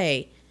this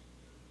way.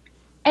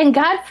 And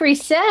Godfrey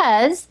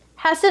says,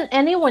 hasn't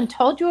anyone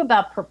told you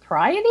about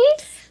propriety?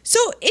 So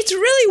it's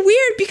really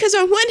weird because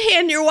on one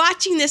hand, you're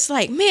watching this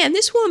like, man,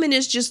 this woman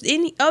is just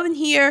in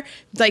here,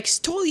 like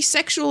totally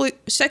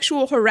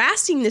sexual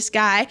harassing this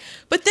guy.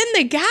 But then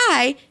the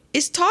guy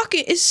is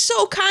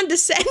so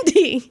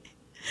condescending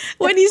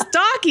when he's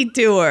talking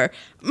to her.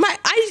 My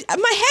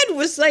head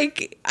was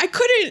like, I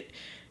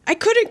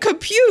couldn't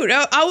compute.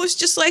 I was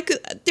just like,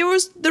 there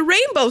was the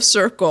rainbow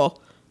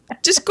circle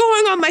just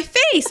going on my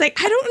face. Like,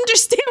 I don't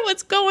understand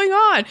what's going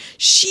on.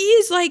 She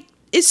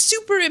is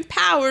super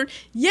empowered,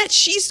 yet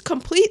she's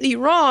completely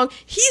wrong.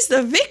 He's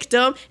the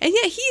victim, and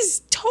yet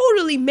he's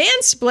totally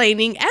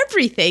mansplaining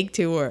everything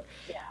to her.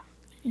 Yeah.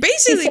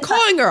 Basically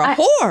calling her a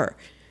whore.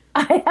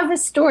 I have a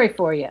story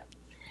for you.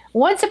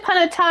 Once upon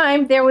a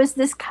time, there was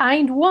this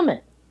kind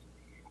woman,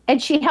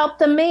 and she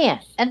helped a man,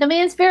 and the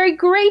man's very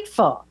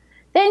grateful.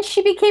 Then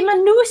she became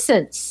a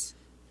nuisance.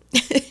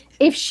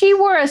 If she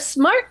were a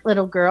smart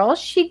little girl,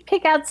 she'd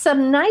pick out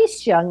some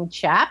nice young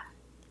chap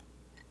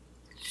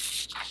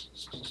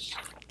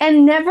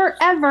and never,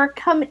 ever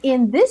come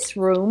in this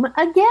room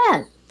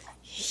again.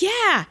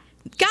 Yeah.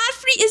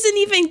 Godfrey isn't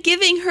even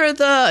giving her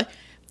the,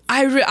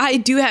 I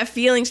do have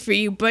feelings for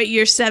you, but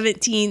you're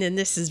 17 and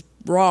this is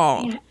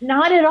wrong.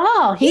 Not at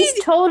all.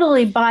 He's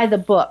totally by the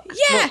book.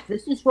 Yeah. Look,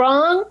 this is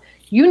wrong.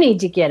 You need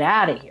to get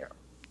out of here.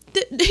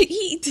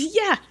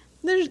 Yeah.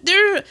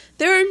 There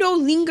are no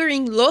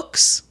lingering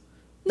looks.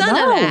 None of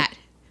that.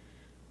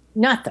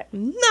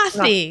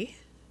 Nothing.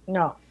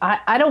 No.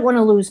 I don't want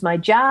to lose my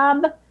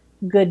job.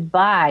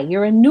 Goodbye.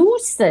 You're a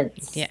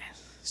nuisance. Yeah.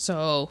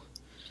 So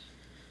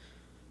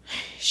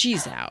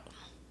she's out.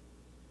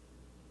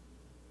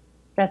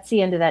 That's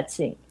the end of that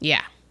scene.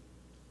 Yeah.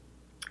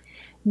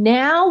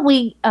 Now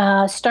we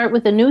start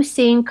with a new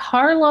scene.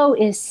 Carlo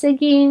is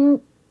singing.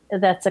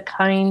 That's a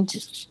kind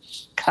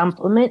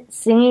compliment,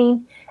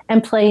 singing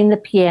and playing the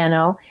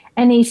piano.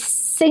 And he's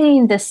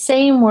singing the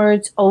same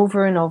words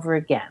over and over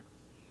again.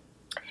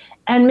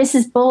 And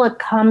Mrs. Bullock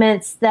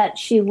comments that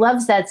she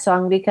loves that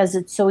song because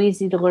it's so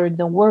easy to learn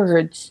the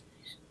words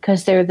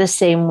because they're the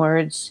same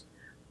words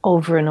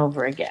over and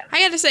over again.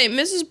 I got to say,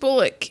 Mrs.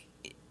 Bullock,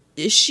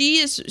 she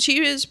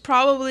is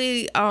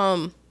probably,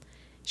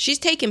 she's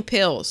taking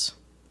pills.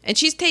 And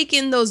she's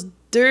taking those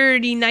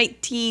dirty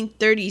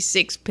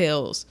 1936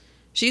 pills.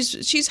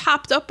 She's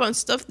hopped up on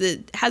stuff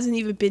that hasn't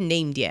even been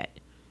named yet.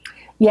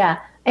 Yeah,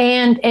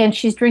 and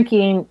she's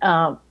drinking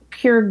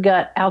pure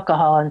gut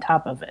alcohol on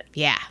top of it.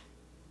 Yeah.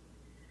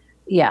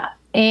 Yeah,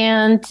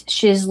 and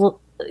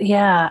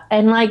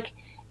and like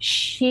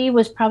she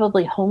was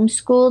probably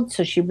homeschooled,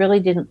 so she really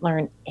didn't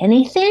learn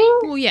anything.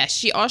 Well, yeah,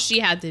 all she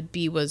had to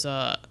be was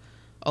a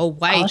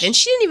wife, and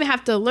she didn't even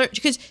have to learn,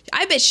 because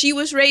I bet she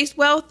was raised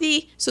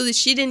wealthy, so that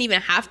she didn't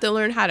even have to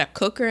learn how to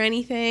cook or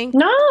anything.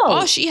 No,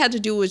 all she had to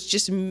do was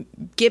just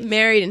get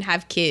married and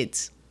have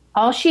kids.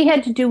 All she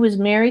had to do was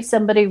marry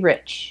somebody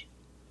rich.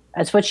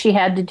 That's what she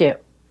had to do,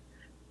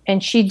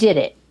 and she did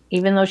it,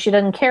 even though she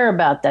doesn't care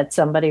about that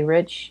somebody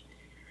rich.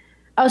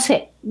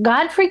 Okay,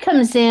 Godfrey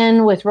comes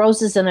in with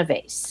roses in a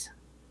vase.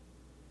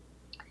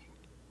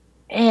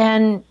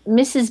 And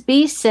Mrs.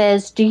 B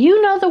says, do you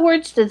know the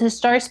words to the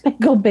Star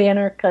Spangled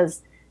Banner?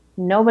 Because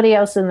Nobody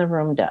else in the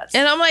room does.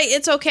 And I'm like,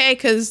 it's okay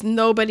because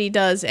nobody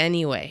does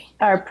anyway.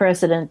 Our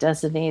president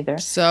doesn't either.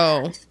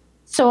 So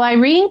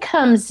Irene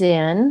comes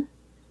in,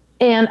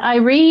 and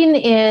Irene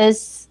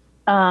is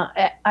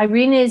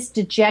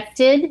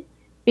dejected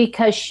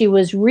because she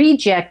was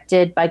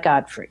rejected by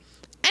Godfrey.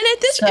 And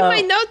at this, in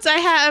my notes, I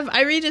have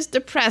Irene is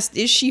depressed.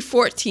 Is she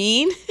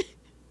 14?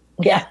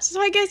 Yeah. So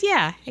I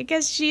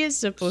guess she is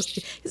supposed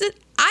to.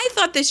 I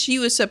thought that she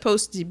was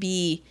supposed to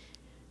be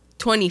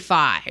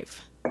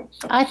 25.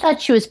 I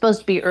thought she was supposed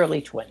to be early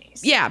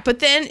 20s. Yeah, but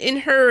then in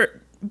her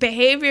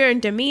behavior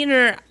and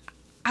demeanor,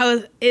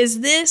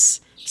 is this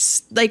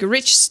like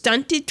rich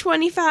stunted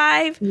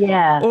 25?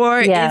 Yeah.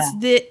 Or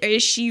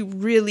is she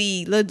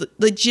really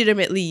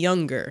legitimately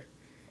younger?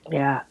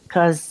 Yeah,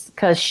 because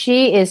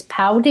she is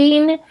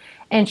pouting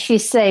and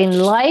she's saying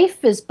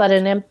life is but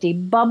an empty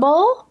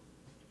bubble.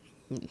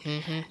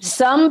 Mm-hmm.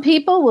 Some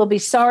people will be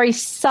sorry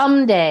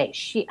someday.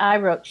 I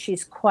wrote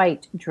she's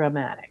quite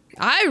dramatic.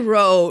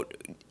 I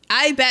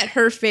bet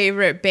her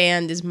favorite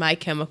band is My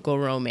Chemical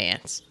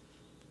Romance.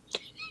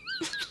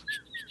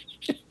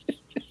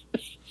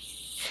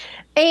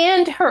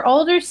 And her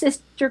older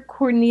sister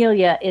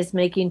Cornelia is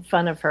making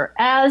fun of her,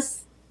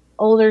 as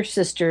older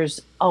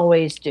sisters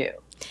always do.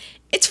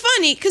 It's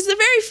funny because the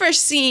very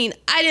first scene,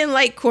 I didn't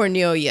like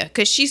Cornelia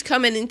because she's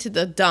coming into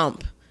the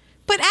dump.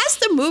 But as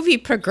the movie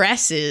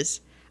progresses,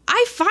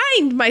 I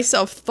find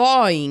myself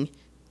thawing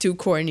to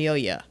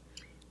Cornelia.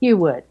 You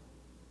would.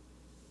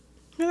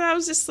 And I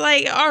was just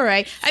like, all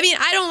right. I mean,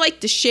 I don't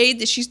like the shade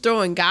that she's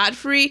throwing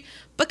Godfrey,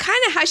 but kind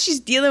of how she's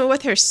dealing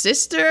with her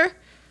sister.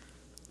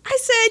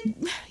 I said,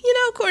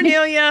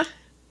 Cornelia,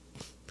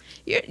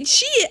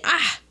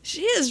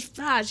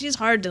 she's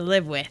hard to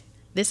live with,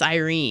 this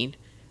Irene.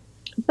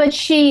 But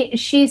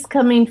she's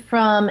coming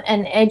from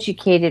an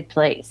educated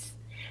place.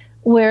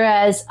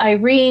 Whereas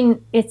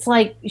Irene, it's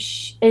like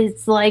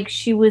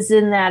she was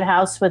in that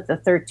house with the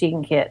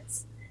 13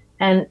 kids,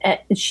 and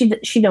she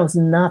knows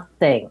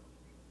nothing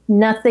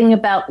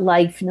about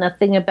life,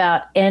 nothing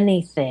about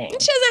anything. She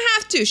doesn't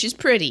have to. She's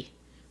pretty.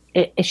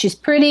 She's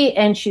pretty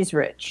and she's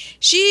rich.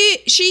 She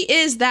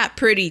is that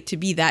pretty to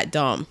be that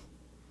dumb.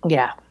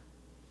 Yeah.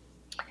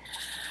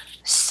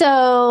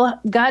 So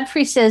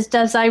Godfrey says,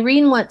 "Does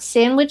Irene want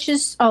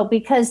sandwiches?" Oh,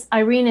 because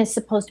Irene is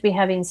supposed to be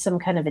having some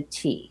kind of a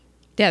tea.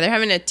 Yeah, they're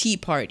having a tea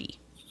party.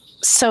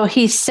 So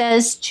he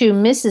says to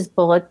Mrs.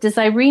 Bullock, "Does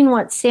Irene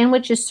want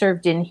sandwiches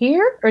served in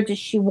here, or does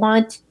she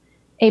want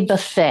a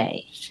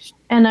buffet?"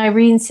 And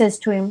Irene says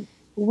to him,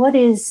 "What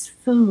is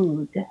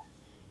food?"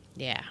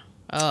 Yeah.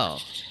 Oh.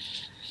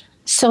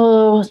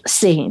 So,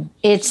 scene.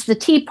 It's the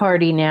tea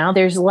party now.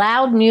 There's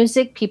loud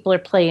music. People are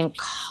playing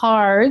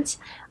cards.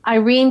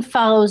 Irene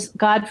follows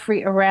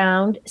Godfrey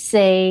around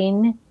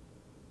saying,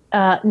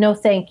 "No,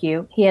 thank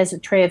you." He has a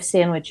tray of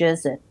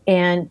sandwiches,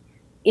 and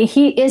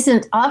he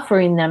isn't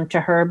offering them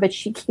to her, but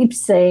she keeps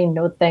saying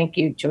no thank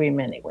you to him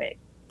anyway.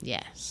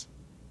 Yes.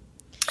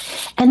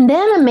 And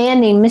then a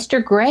man named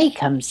Mr. Gray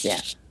comes in.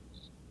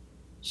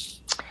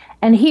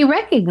 And he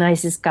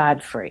recognizes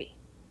Godfrey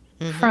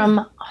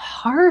from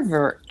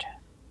Harvard.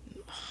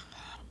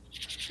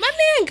 My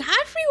man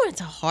Godfrey went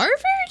to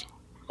Harvard?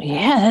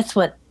 Yeah, that's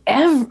what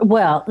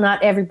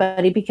not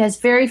everybody, because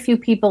very few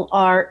people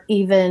are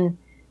even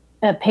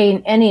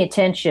paying any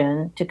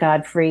attention to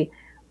Godfrey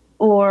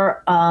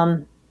or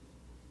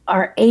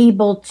are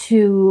able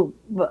to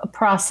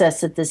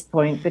process at this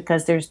point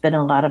because there's been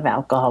a lot of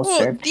alcohol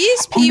served.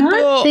 These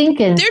people,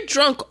 they're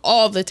drunk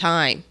all the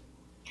time.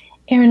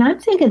 Aaron, I'm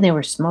thinking they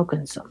were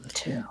smoking something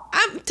too.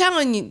 I'm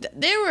telling you,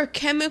 there were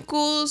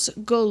chemicals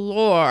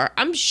galore.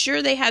 I'm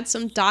sure they had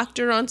some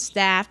doctor on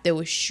staff that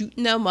was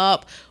shooting them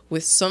up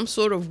with some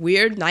sort of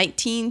weird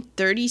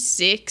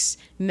 1936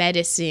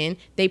 medicine.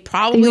 They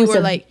probably were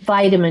like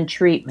vitamin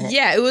treatment.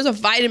 Yeah, it was a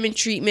vitamin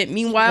treatment.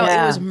 Meanwhile,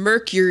 it was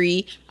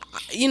mercury.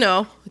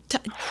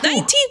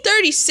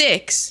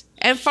 1936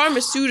 and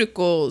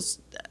pharmaceuticals.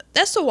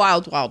 That's the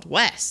wild, wild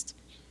west.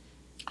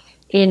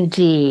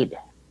 Indeed.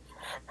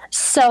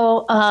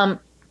 So,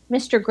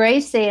 Mr. Gray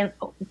saying,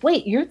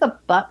 "Wait, you're the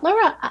butler?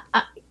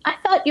 I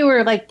thought you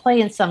were like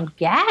playing some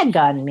gag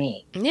on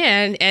me."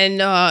 Yeah,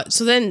 and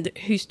so then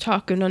he's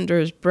talking under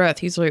his breath.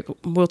 He's like,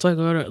 "We'll talk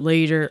about it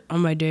later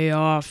on my day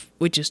off,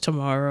 which is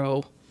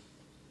tomorrow."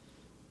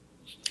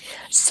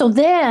 So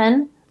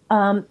then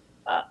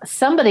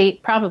somebody,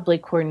 probably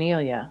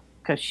Cornelia,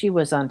 because she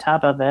was on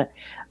top of it,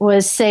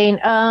 was saying,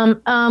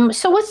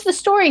 "So what's the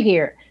story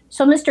here?"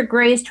 So Mr.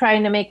 Gray's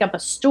trying to make up a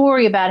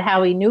story about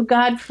how he knew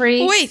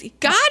Godfrey. Wait,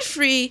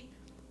 Godfrey?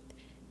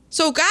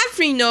 So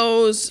Godfrey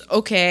knows,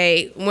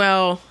 okay,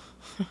 well,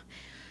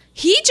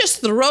 he just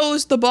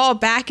throws the ball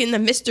back into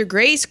Mr.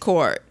 Gray's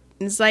court.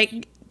 It's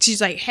like, she's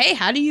like, "Hey,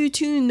 how do you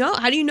two know?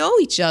 How do you know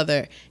each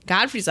other?"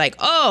 Godfrey's like,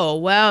 "Oh,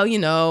 well,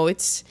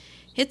 it's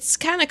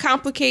kind of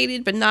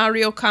complicated, but not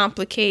real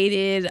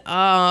complicated.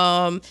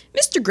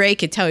 Mr. Gray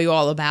could tell you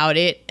all about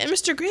it." And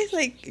Mr. Gray's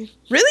like,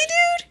 "Really,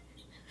 dude?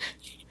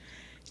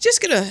 Just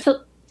gonna,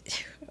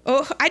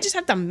 I just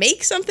have to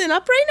make something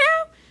up right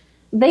now?"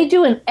 They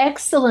do an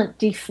excellent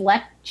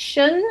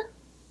deflection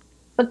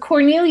But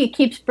Cornelia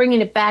keeps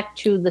bringing it back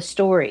to the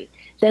story.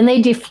 Then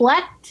they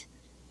deflect,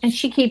 and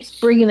she keeps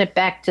bringing it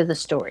back to the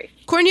story.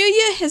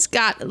 Cornelia has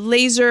got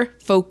laser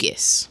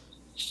focus.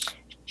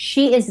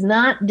 She is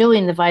not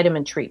doing the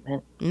vitamin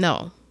treatment.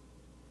 No.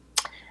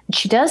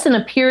 She doesn't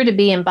appear to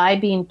be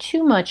imbibing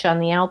too much on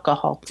the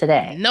alcohol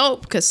today.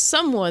 Nope, because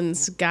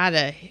someone's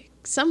gotta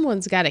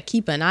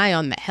keep an eye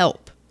on the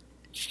help.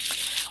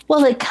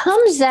 Well, it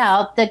comes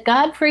out that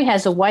Godfrey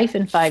has a wife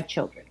and 5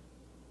 children.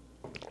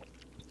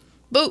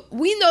 But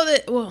we know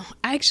that, well,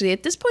 actually,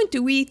 at this point,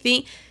 do we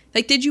think,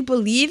 like, did you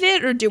believe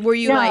it? Or were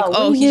you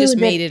No, he just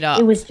made it up?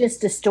 It was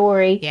just a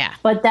story. Yeah.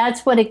 But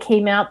that's what it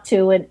came out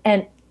to.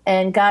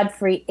 And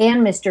Godfrey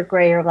and Mr.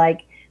 Gray are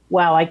like,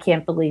 wow, I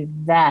can't believe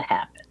that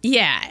happened.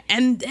 Yeah,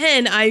 and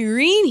then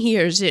Irene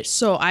hears it.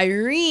 So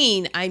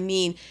Irene,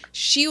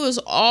 she was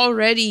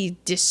already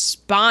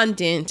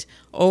despondent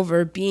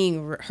over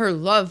her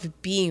love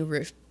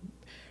being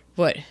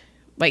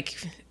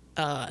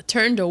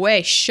turned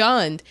away,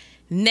 shunned.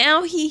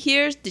 Now he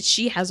hears that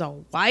she has a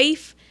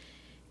wife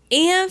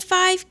and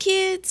 5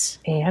 kids.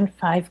 And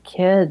 5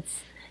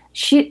 kids.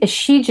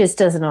 She just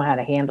doesn't know how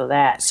to handle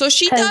that. So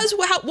she does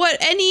what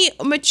any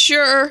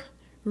mature,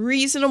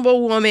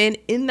 reasonable woman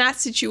in that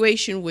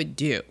situation would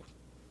do.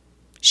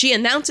 She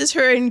announces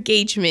her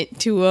engagement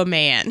to a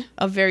man,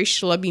 a very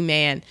schlubby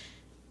man,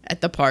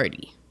 at the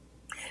party.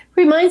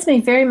 Reminds me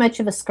very much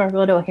of a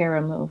Scarlett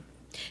O'Hara move.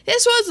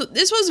 This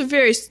was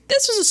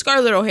a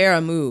Scarlett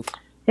O'Hara move.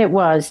 It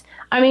was.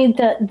 I mean,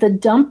 the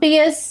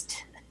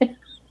dumpiest.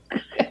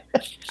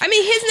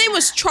 His name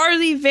was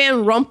Charlie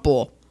Van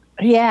Rumpel.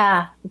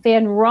 Yeah,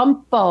 Van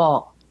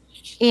Rumpel.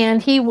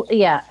 And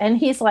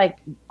he's like,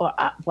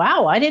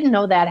 wow, I didn't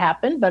know that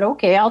happened, but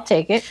okay, I'll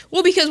take it.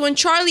 Well, because when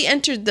Charlie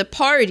entered the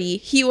party,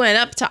 he went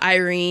up to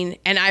Irene,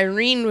 and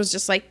Irene was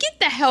just like, get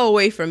the hell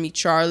away from me,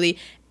 Charlie.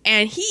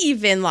 And he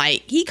even,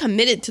 he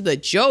committed to the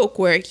joke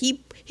where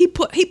he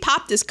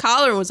popped his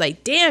collar and was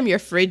like, damn, you're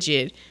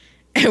frigid,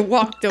 and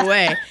walked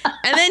away.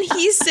 And then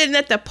he's sitting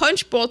at the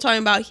punch bowl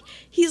talking about,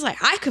 he's like,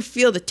 I could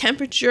feel the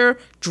temperature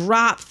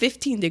drop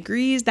 15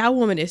 degrees. That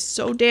woman is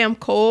so damn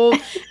cold.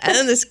 And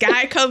then this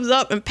guy comes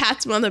up and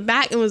pats him on the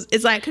back and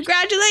is like,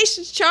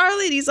 congratulations,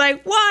 Charlie. And he's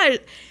like,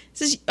 what?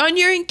 Says, on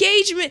your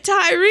engagement to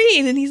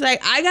Irene. And he's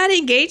like, I got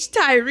engaged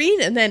to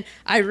Irene. And then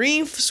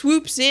Irene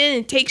swoops in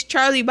and takes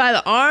Charlie by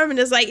the arm and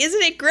is like,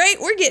 isn't it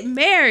great? We're getting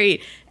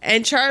married.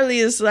 And Charlie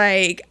is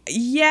like,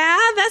 yeah,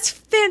 that's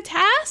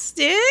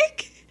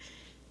fantastic.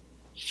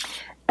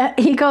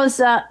 He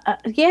goes,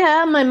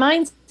 yeah, my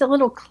mind's a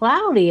little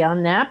cloudy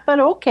on that, but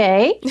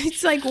okay.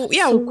 It's like,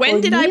 yeah, so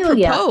when did I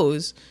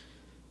propose?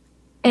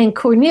 And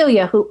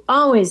Cornelia, who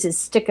always is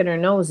sticking her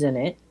nose in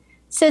it,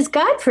 says,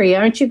 Godfrey,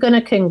 aren't you going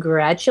to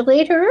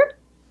congratulate her?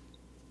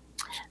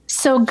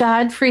 So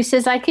Godfrey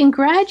says, I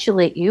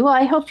congratulate you.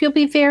 I hope you'll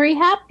be very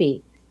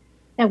happy.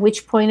 At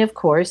which point, of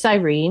course,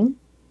 Irene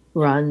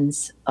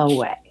runs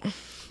away.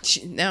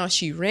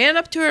 She ran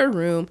up to her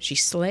room, she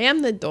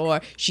slammed the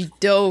door, she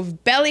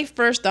dove belly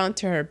first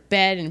onto her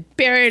bed and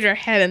buried her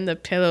head in the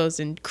pillows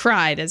and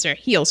cried as her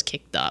heels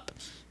kicked up.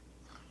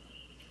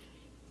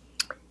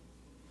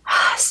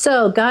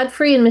 So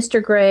Godfrey and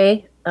Mr.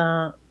 Gray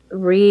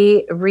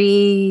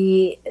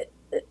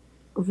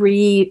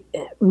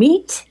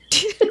meet.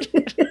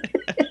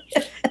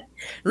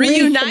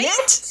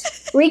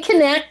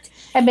 Reconnect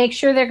and make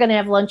sure they're going to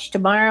have lunch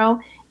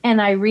tomorrow.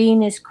 And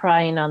Irene is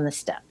crying on the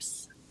steps.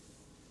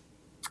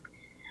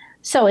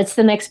 So it's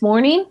the next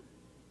morning.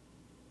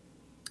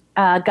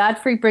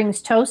 Godfrey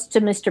brings toast to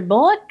Mr.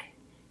 Bullock,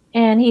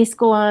 and he's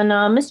going,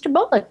 Mr.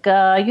 Bullock,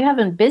 you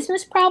having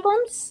business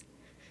problems?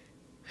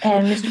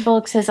 And Mr.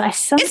 Bullock says,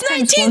 It's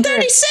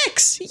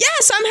 1936.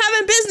 Yes, I'm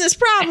having business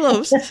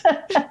problems.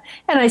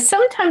 And I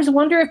sometimes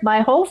wonder if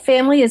my whole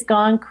family has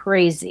gone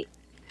crazy.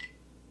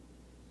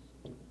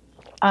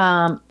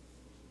 Why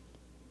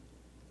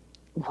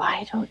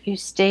don't you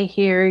stay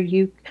here?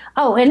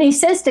 And he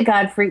says to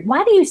Godfrey,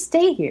 why do you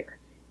stay here?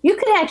 You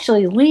could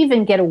actually leave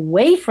and get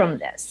away from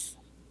this.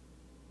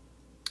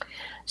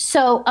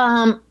 So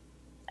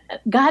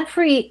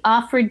Godfrey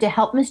offered to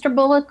help Mr.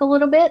 Bullock a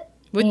little bit.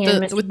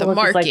 With the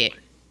market. Like,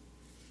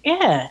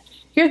 yeah,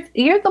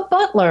 you're the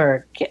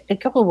butler.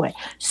 Go away.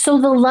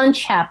 So the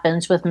lunch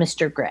happens with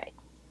Mr. Gray.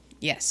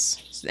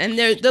 Yes. And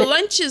the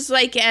lunch is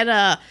like at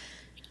a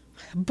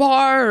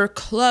bar or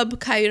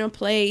club kind of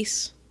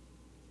place.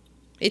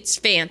 It's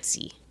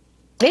fancy.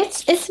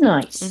 It's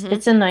nice. Mm-hmm.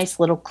 It's a nice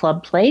little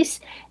club place.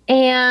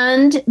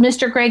 And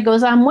Mr. Gray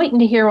goes, I'm waiting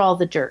to hear all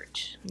the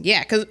dirt.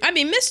 Yeah, because,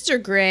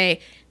 Mr.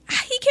 Gray,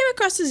 he came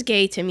across as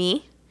gay to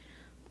me,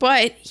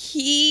 but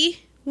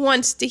he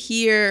wants to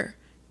hear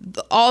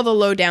all the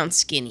low-down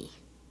skinny.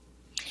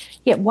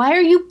 Yeah, why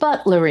are you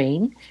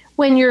butlering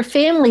when your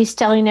family's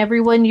telling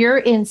everyone you're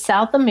in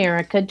South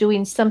America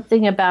doing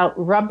something about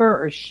rubber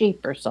or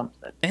sheep or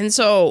something? And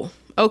so,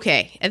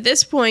 okay, at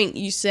this point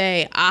you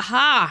say,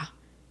 aha,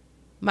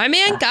 my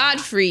man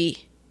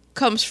Godfrey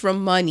comes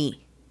from money.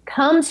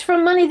 Comes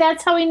from money.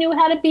 That's how he knew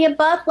how to be a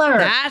butler.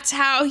 That's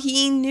how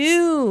he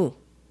knew.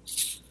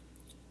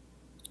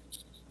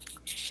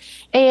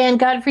 And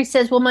Godfrey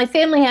says, well, my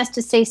family has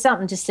to say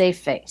something to save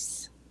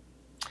face.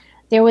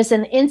 There was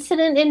an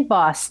incident in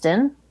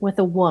Boston with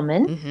a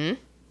woman. Mm-hmm.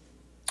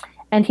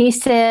 And he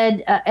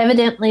said,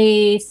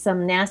 evidently,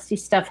 some nasty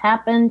stuff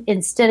happened.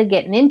 Instead of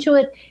getting into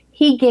it,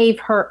 he gave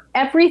her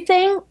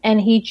everything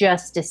and he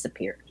just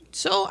disappeared.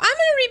 So I'm going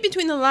to read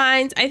between the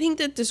lines. I think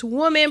that this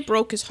woman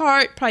broke his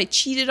heart, probably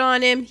cheated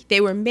on him.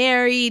 They were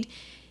married.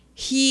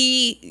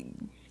 He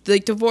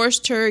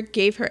divorced her,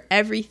 gave her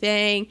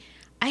everything.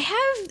 I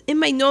have in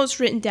my notes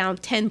written down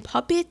 10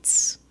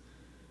 puppets.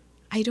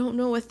 I don't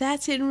know what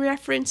that's in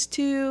reference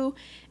to.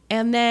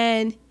 And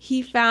then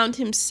he found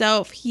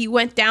himself, he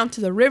went down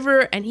to the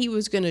river and he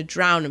was going to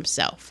drown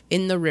himself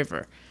in the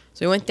river.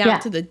 So he went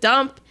down to the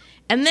dump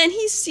and then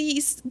he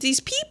sees these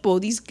people,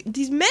 these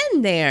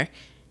men there.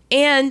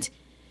 And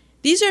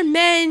these are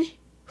men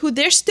who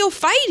they're still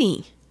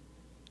fighting.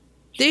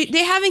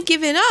 They haven't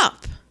given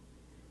up.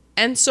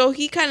 And so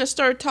he kind of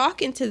started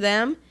talking to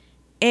them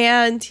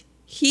and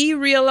he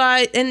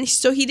realized, and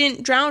so he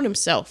didn't drown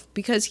himself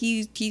because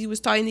he was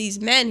talking to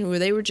these men who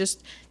they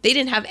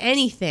didn't have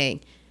anything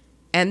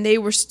and they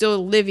were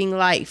still living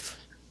life.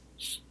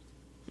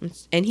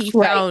 And he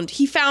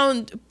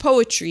found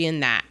poetry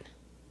in that.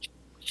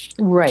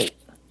 Right.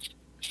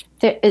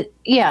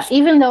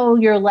 Even though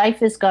your life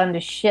has gone to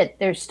shit,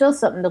 there's still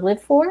something to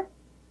live for.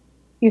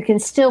 You can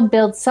still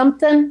build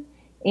something,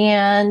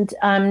 and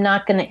I'm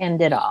not going to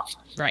end it all.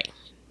 Right.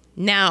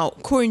 Now,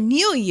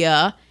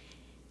 Cornelia,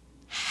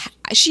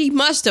 she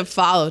must have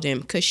followed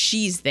him because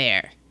she's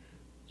there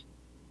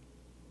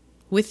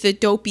with the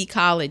dopey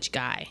college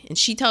guy. And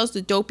she tells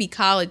the dopey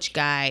college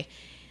guy,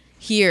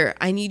 here,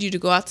 I need you to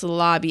go out to the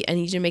lobby. I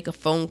need you to make a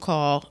phone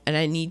call, and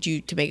I need you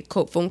to make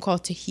a phone call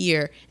to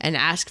here and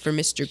ask for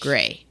Mr.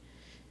 Gray.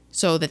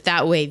 So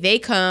that way they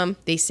come,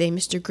 they say,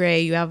 Mr. Gray,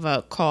 you have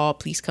a call,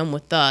 please come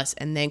with us.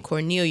 And then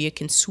Cornelia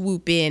can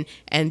swoop in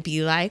and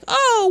be like,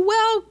 oh,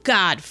 well,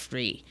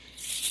 Godfrey,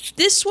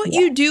 this what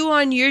you do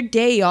on your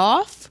day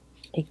off?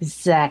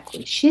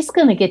 Exactly. She's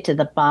going to get to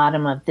the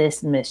bottom of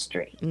this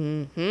mystery.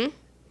 Mm-hmm.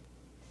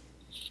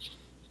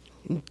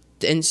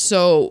 And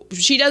so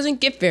she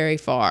doesn't get very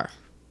far.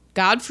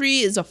 Godfrey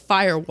is a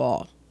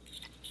firewall.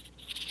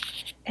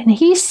 And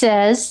he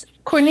says,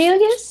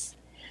 Cornelius,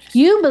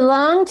 you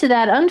belong to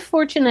that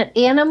unfortunate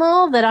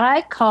animal that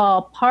I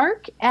call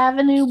Park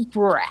Avenue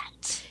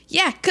Brat.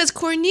 Yeah, because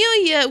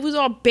Cornelia was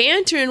all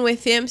bantering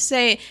with him,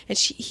 saying, and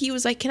he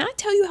was like, can I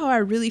tell you how I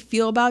really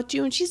feel about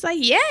you? And she's like,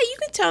 yeah, you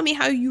can tell me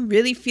how you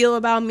really feel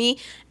about me.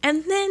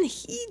 And then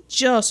he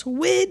just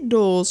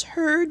whittles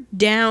her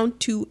down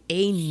to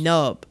a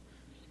nub.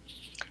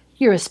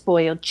 You're a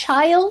spoiled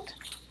child.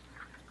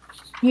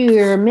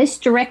 Your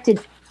misdirected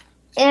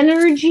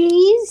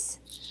energies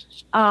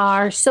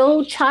are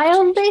so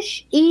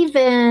childish,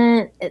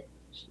 even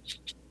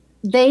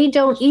they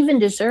don't even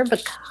deserve a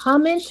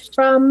comment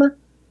from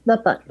the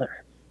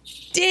butler.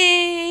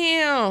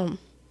 Damn.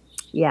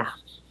 Yeah.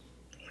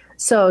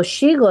 So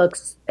she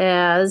looks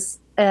as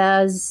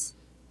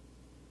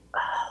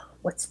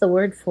what's the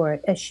word for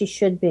it? As she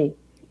should be.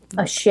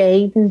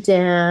 Ashamed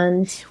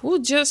and that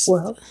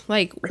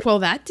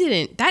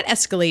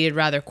escalated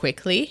rather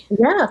quickly.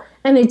 Yeah,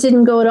 and it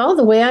didn't go at all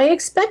the way I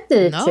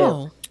expected it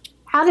to.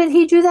 How did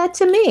he do that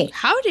to me?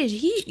 How did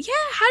he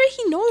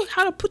know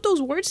how to put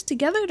those words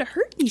together to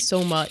hurt me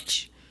so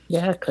much?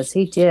 Yeah, because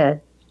he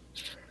did.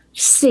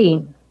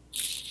 Scene.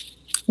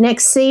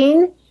 Next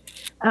scene,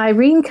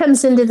 Irene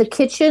comes into the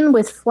kitchen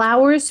with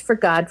flowers for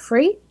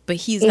Godfrey. But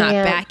he's not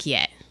back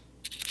yet.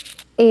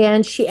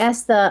 And she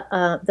asked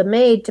the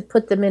maid to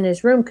put them in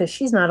his room because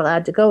she's not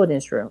allowed to go in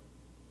his room.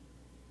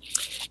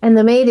 And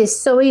the maid is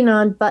sewing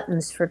on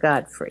buttons for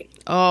Godfrey.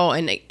 Oh,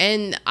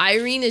 and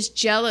Irene is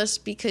jealous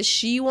because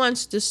she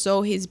wants to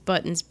sew his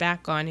buttons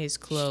back on his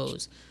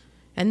clothes.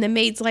 And the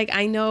maid's like,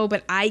 I know,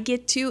 but I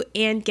get to.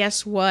 And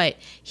guess what?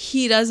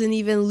 He doesn't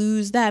even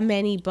lose that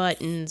many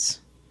buttons.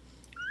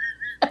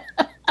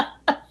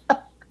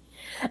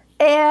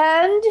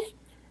 And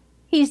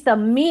he's the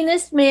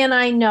meanest man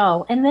I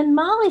know. And then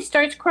Molly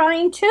starts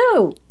crying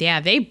too.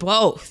 Yeah, they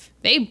both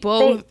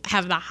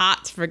have the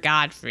hots for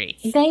Godfrey.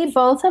 They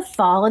both have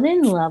fallen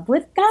in love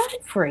with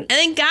Godfrey. And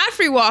then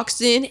Godfrey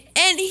walks in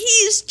and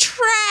he's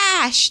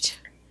trashed.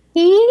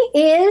 He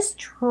is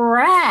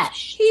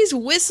trash. He's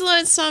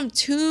whistling some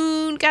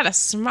tune, got a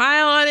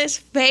smile on his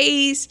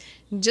face,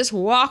 and just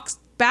walks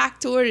back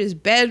toward his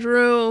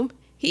bedroom.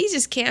 He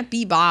just can't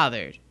be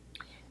bothered.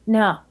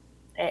 No.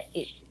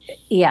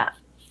 Yeah.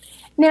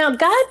 Now,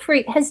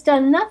 Godfrey has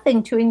done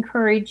nothing to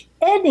encourage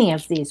any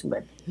of these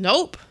women.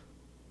 Nope.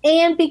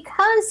 And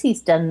because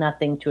he's done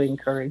nothing to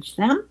encourage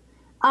them,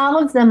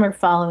 all of them are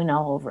following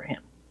all over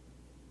him.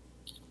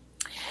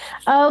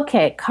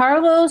 Okay,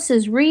 Carlos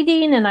is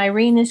reading and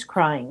Irene is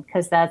crying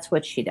because that's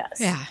what she does.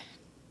 Yeah.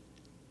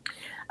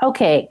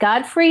 Okay,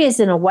 Godfrey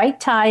is in a white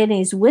tie and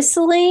he's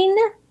whistling.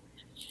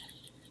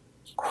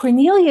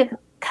 Cornelia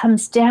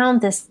comes down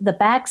the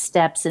back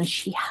steps and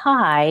she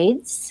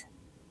hides.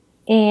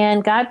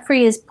 And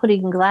Godfrey is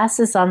putting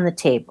glasses on the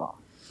table.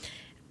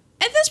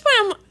 At this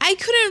point, I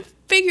couldn't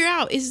figure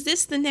out, is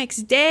this the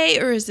next day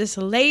or is this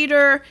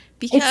later?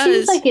 Because it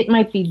seems like it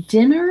might be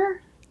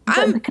dinner.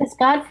 Because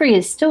Godfrey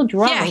is still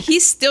drunk. Yeah,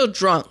 he's still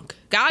drunk.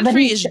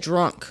 Godfrey is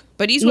drunk,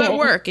 but he's at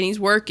work and he's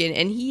working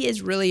and he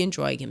is really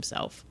enjoying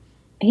himself.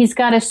 He's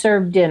got to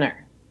serve dinner.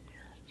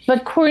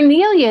 But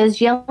Cornelia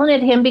is yelling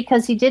at him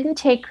because he didn't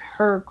take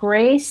her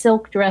gray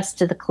silk dress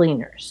to the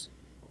cleaners.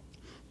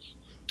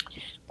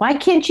 Why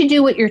can't you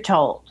do what you're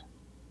told?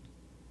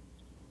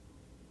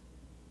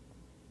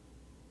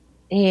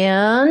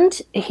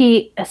 And then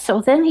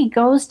he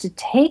goes to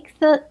take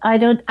I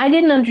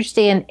didn't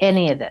understand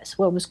any of this.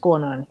 What was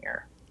going on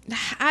here?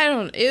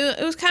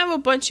 It was kind of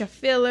a bunch of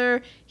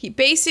filler.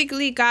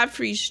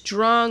 Godfrey's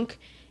drunk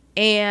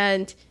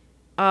and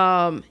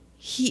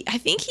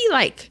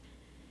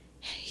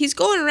he's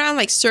going around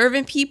like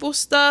serving people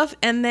stuff,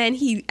 and then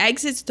he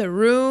exits the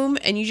room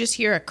and you just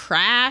hear a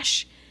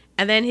crash,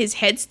 and then his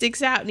head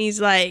sticks out and he's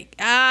like,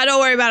 don't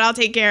worry about it, I'll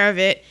take care of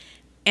it.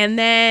 And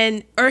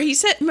then, or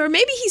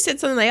maybe he said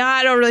something like,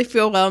 I don't really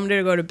feel well, I'm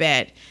gonna go to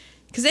bed.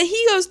 Because then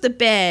he goes to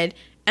bed,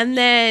 and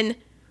then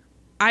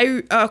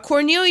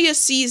Cornelia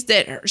sees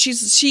that she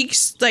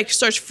like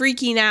starts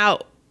freaking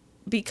out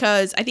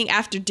because I think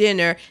after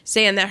dinner,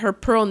 saying that her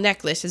pearl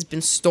necklace has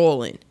been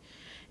stolen.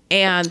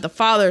 And the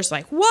father's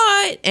like,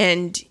 what?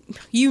 And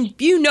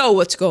you know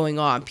what's going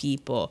on,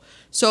 people.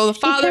 So the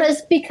father...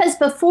 Because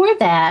before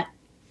that,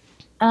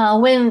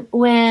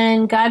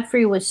 when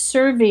Godfrey was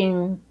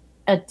serving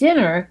a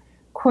dinner,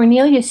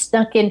 Cornelia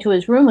snuck into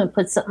his room and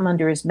put something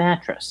under his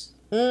mattress.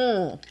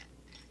 Right.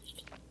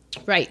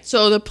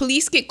 So the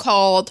police get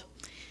called.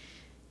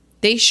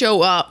 They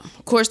show up.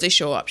 Of course they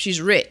show up.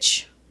 She's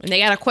rich. And they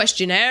got to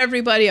question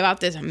everybody about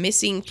this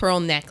missing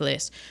pearl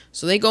necklace.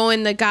 So they go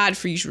into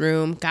Godfrey's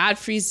room.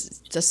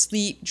 Godfrey's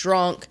asleep,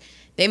 drunk.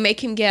 They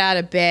make him get out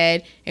of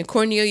bed. And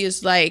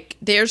Cornelia's like,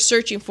 they're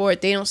searching for it.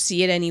 They don't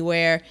see it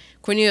anywhere.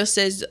 Cornelia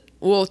says,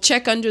 well,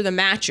 check under the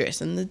mattress.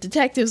 And the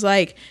detective's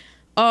like,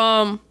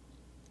 okay.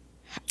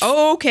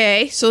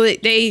 So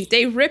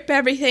they rip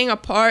everything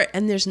apart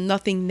and there's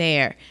nothing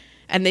there.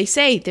 And they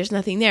say there's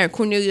nothing there. And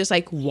Cornelia's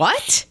like,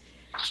 what?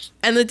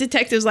 And the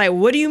detective's like,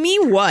 what do you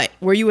mean, what?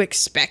 Were you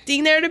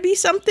expecting there to be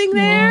something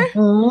there?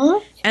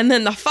 Mm-hmm. And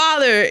then the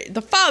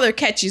father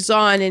catches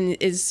on and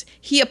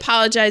he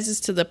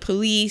apologizes to the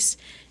police,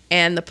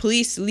 and the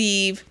police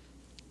leave.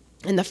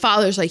 And the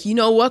father's like, you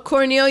know what,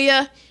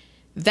 Cornelia?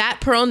 That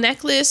pearl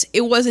necklace,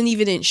 it wasn't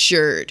even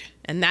insured.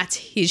 And that's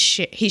his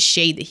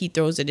shade that he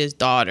throws at his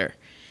daughter.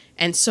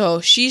 And so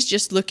she's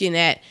just looking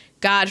at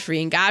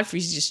Godfrey, and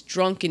Godfrey's just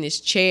drunk in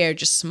his chair,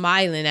 just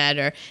smiling at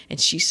her.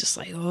 And she's just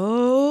like,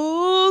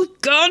 oh,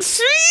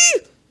 Godfrey!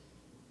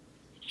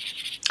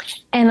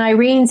 And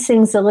Irene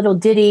sings a little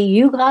ditty,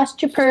 you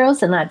lost your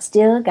pearls and I've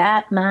still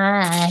got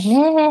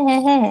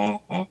mine.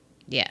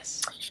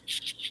 Yes.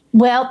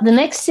 Well, the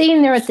next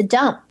scene, they're at the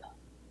dump.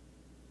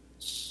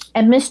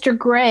 And Mr.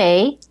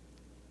 Gray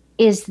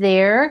is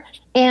there,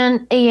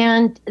 and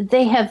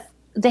they have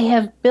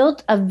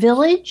built a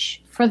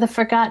village for the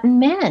forgotten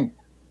men.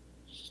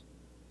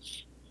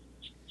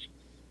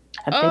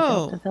 Have they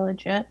built a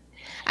village yet?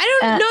 I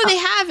don't know. They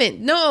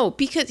haven't. No,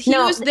 because he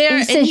was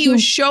there and he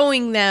was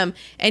showing them,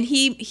 and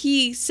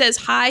he says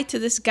hi to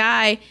this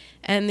guy,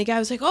 and the guy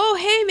was like, oh,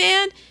 hey,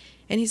 man.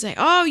 And he's like,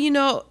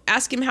 oh,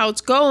 ask him how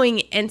it's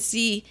going, and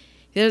see,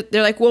 they're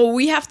like, well,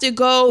 we have to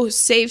go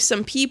save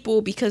some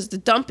people because the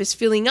dump is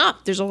filling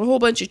up. There's a whole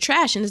bunch of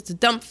trash, and as the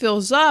dump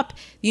fills up,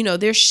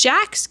 their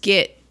shacks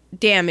get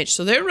damaged,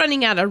 so they're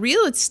running out of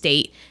real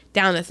estate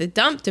down at the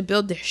dump to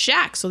build their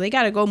shacks, so they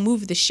got to go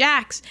move the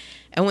shacks.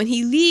 And when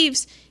he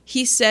leaves,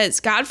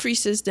 Godfrey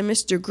says to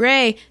Mr.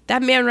 Gray,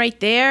 that man right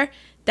there,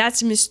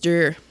 that's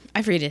Mr.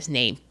 I forget his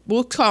name.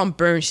 We'll call him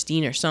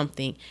Bernstein or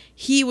something.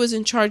 He was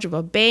in charge of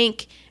a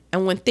bank,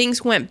 and when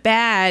things went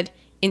bad,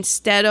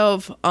 instead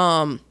of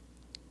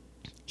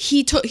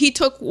he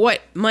took what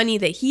money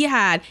that he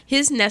had,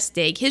 his nest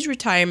egg, his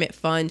retirement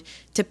fund,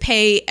 to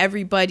pay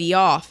everybody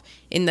off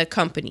in the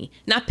company.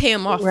 Not pay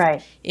them off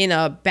in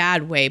a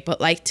bad way,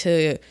 but like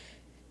to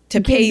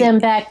pay them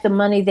back the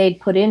money they'd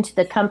put into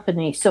the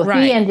company. So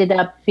he ended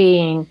up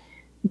being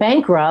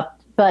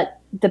bankrupt, but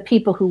the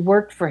people who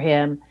worked for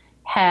him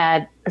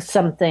had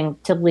something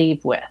to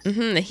leave with.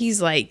 Mm-hmm.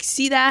 He's like,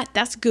 see that?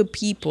 That's good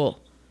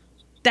people.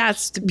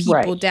 That's the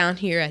people down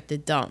here at the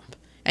dump.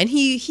 And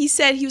he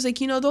said, he was like,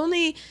 the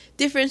only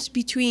difference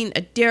between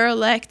a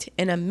derelict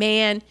and a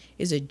man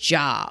is a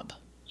job.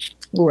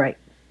 Right.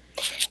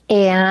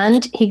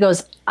 And he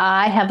goes,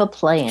 I have a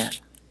plan.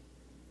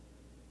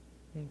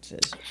 It says,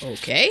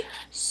 okay.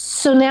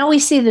 So now we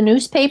see the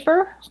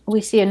newspaper.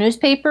 We see a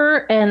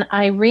newspaper, and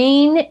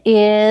Irene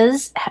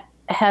has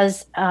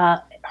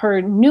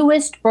her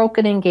newest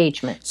broken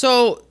engagement.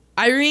 So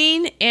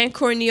Irene and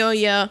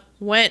Cornelia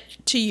went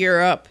to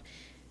Europe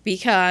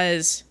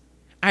because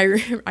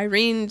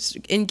Irene's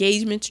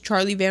engagement to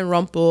Charlie Van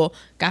Rumpel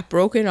got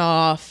broken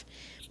off,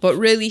 but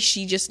really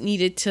she just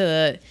needed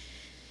to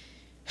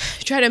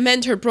try to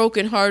mend her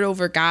broken heart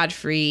over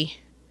Godfrey.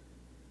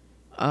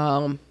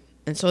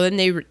 And so then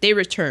they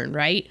return,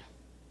 right?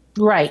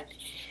 Right.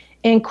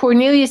 And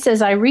Cornelia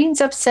says,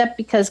 Irene's upset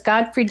because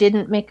Godfrey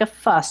didn't make a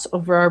fuss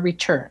over our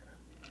return.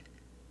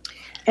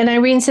 And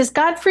Irene says,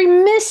 Godfrey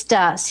missed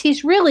us.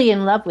 He's really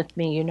in love with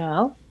me, you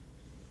know.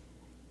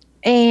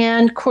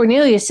 And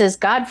Cornelia says,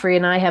 Godfrey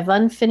and I have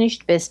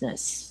unfinished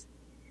business.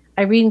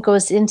 Irene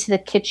goes into the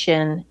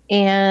kitchen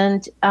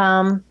and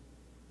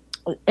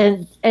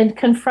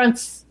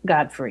confronts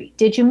Godfrey.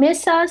 Did you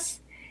miss us?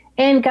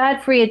 And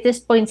Godfrey at this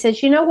point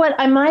says, you know what?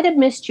 I might have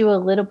missed you a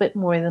little bit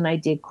more than I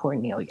did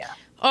Cornelia.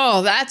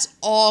 Oh, that's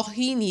all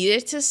he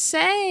needed to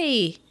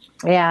say.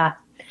 Yeah.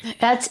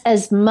 That's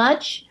as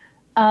much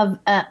of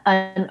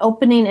an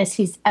opening as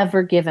he's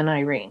ever given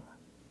Irene.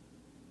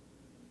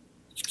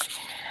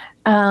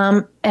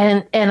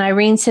 And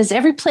Irene says,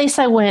 every place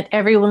I went,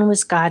 everyone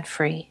was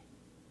Godfrey.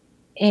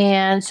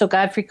 And so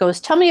Godfrey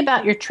goes, tell me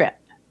about your trip.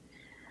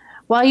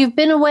 While you've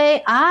been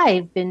away,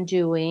 I've been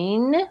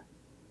doing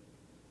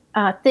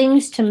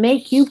things to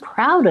make you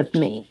proud of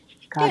me,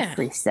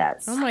 Godfrey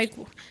says. I'm like,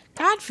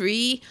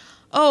 Godfrey?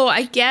 Oh,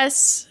 I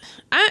guess.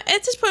 At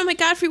this point, I'm like,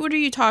 Godfrey, what are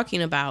you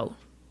talking about?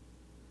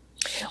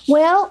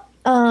 Well,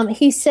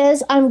 he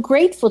says, I'm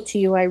grateful to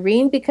you,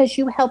 Irene, because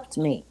you helped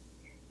me.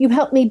 You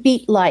helped me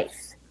beat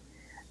life.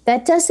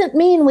 That doesn't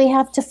mean we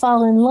have to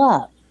fall in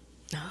love.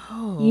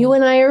 Oh. You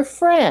and I are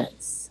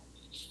friends.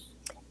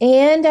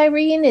 And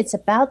Irene, it's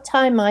about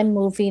time I'm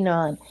moving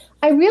on.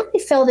 I really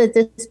felt at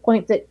this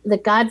point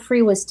that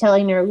Godfrey was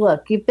telling her,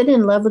 look, you've been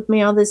in love with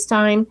me all this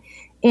time,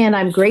 and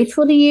I'm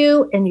grateful to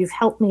you, and you've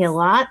helped me a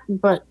lot,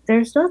 but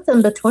there's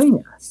nothing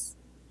between us.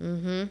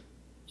 Mm-hmm.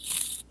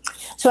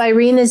 So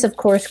Irene is, of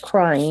course,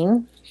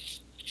 crying.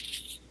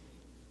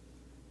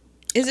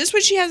 Is this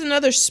when she has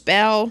another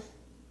spell?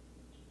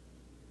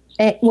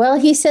 Well,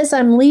 he says,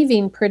 I'm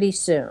leaving pretty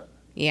soon.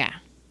 Yeah.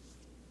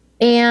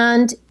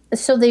 And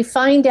so they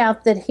find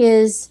out that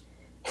his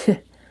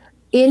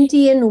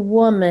Indian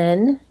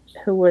woman,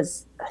 who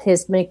was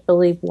his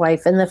make-believe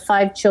wife, and the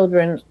 5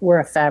 children were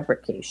a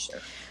fabrication.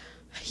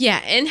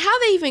 Yeah, and how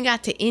they even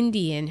got to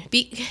Indian,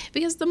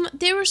 because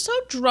they were so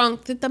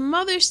drunk that the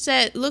mother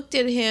looked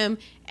at him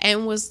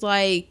and was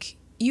like,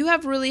 you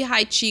have really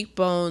high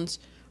cheekbones.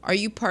 Are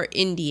you part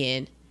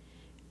Indian?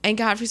 And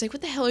Godfrey's like,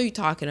 what the hell are you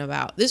talking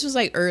about? This was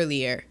like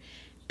earlier.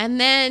 And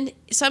then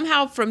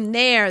somehow from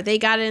there, they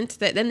got into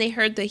that. Then they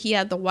heard that he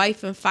had the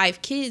wife and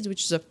 5 kids,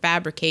 which is a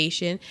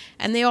fabrication.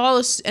 And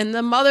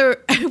the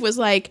mother was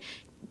like,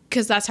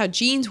 because that's how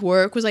genes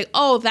work, was like,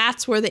 oh,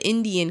 that's where the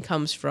Indian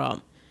comes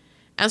from.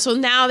 And so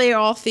now they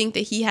all think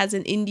that he has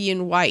an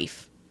Indian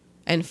wife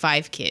and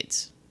 5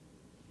 kids.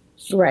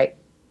 Right.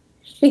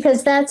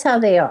 Because that's how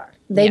they are.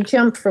 They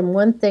jump from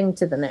one thing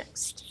to the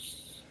next.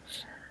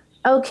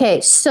 Okay,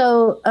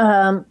 so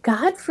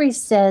Godfrey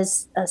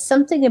says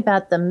something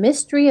about the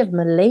mystery of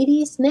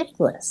Milady's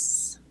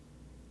necklace.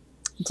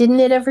 Didn't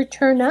it ever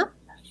turn up?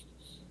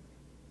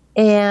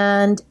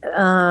 And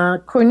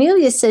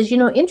Cornelia says,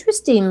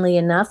 interestingly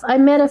enough, I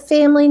met a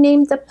family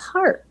named the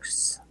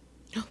Parks.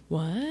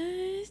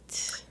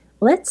 What?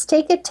 Let's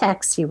take a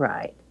taxi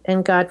ride.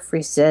 And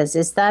Godfrey says,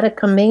 is that a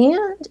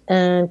command?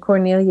 And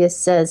Cornelia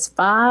says,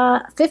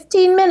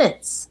 15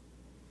 minutes.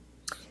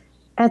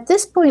 At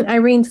this point,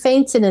 Irene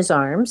faints in his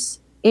arms,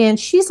 and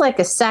she's like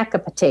a sack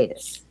of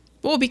potatoes.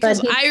 Well,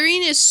 because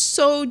Irene is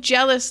so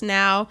jealous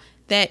now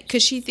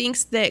because she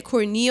thinks that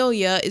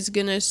Cornelia is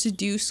going to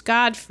seduce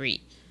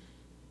Godfrey.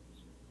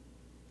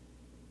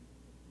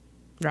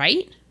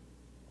 Right?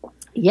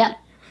 Yep.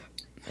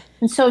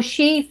 And so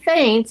she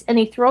faints, and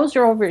he throws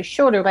her over his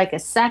shoulder like a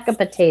sack of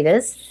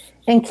potatoes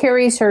and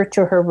carries her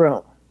to her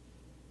room.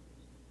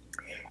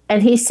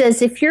 And he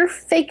says, if you're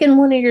faking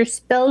one of your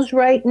spells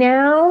right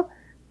now...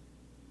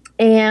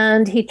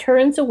 And he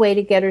turns away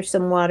to get her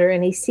some water,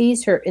 and he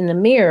sees her in the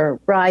mirror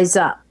rise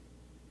up.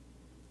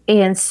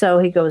 And so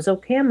he goes,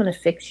 okay, I'm going to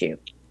fix you.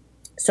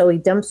 So he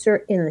dumps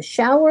her in the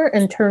shower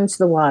and turns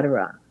the water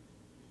on.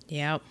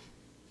 Yep.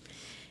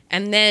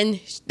 And then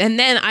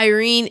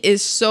Irene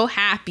is so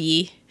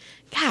happy.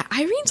 God,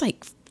 Irene's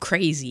like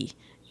crazy.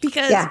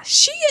 Because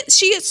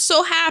she gets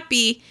so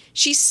happy.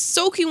 She's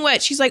soaking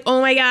wet. She's like,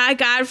 oh my God,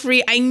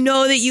 Godfrey, I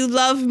know that you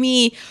love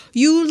me.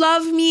 You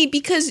love me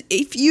because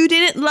if you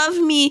didn't love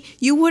me,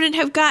 you wouldn't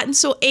have gotten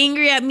so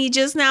angry at me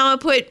just now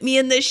and put me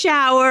in the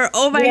shower.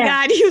 Oh my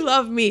God, you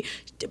love me.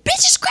 The bitch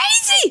is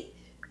crazy.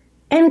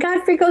 And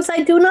Godfrey goes,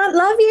 I do not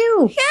love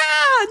you.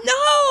 Yeah,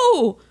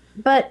 no.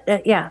 But,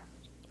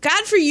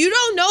 Godfrey, you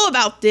don't know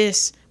about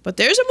this, but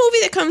there's a movie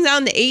that comes out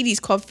in the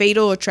 80s called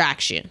Fatal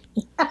Attraction.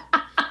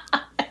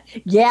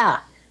 Yeah.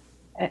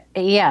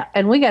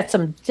 And we got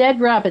some dead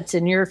rabbits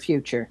in your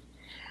future.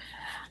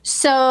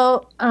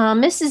 So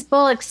Mrs.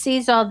 Bullock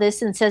sees all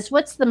this and says,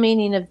 what's the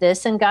meaning of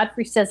this? And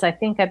Godfrey says, I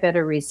think I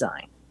better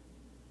resign.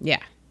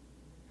 Yeah.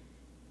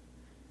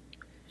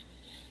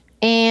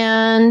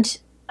 And,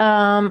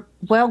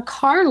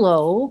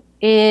 Carlo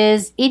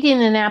is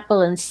eating an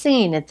apple and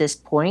singing at this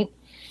point.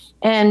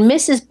 And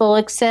Mrs.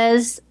 Bullock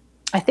says,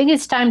 I think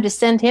it's time to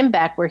send him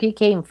back where he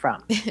came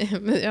from.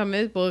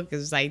 Miss Bullock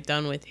is like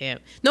done with him.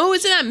 No,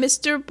 isn't that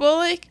Mr.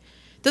 Bullock?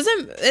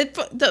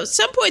 At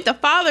some point the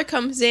father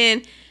comes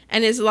in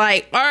and is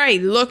like, all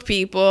right, look,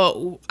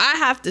 people, I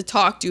have to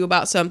talk to you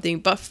about something.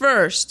 But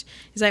first,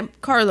 he's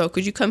like, Carlo,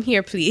 could you come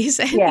here, please?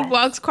 And he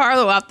walks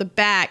Carlo out the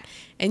back.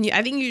 And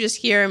I think you just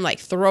hear him like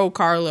throw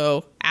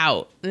Carlo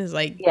out. And it's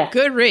like,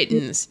 good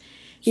riddance.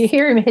 You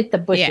hear him hit the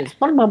bushes. Yeah.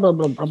 Blah, blah, blah,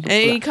 blah, blah, blah.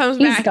 And he comes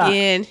back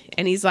in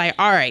and he's like,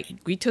 all right,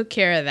 we took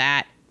care of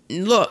that.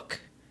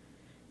 Look,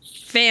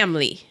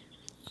 family,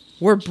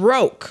 we're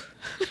broke.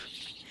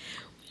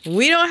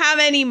 We don't have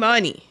any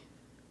money.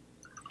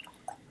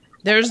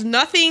 There's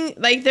nothing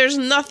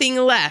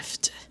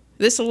left.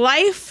 This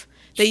life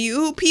that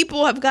you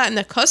people have gotten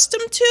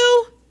accustomed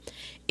to,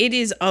 it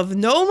is of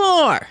no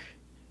more.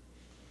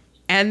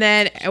 And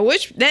then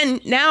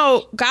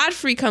now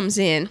Godfrey comes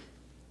in.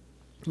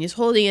 He's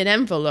holding an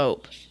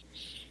envelope.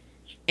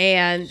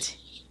 And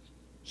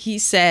he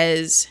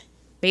says,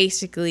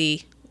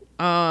 basically,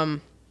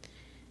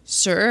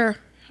 sir,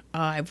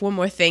 I have one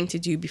more thing to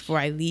do before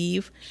I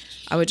leave.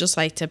 I would just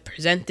like to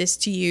present this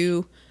to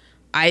you.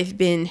 I've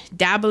been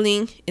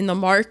dabbling in the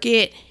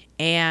market,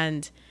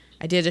 and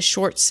I did a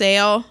short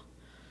sale.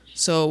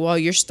 So while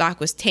your stock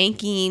was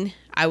tanking,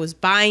 I was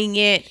buying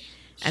it,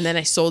 and then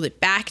I sold it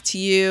back to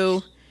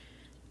you.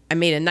 I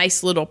made a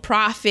nice little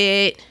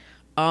profit.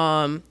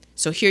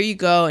 So here you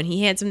go. And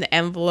he hands him the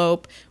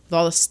envelope with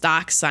all the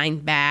stock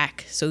signed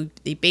back. So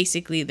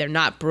they're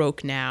not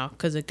broke now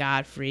because of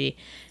Godfrey.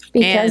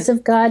 Because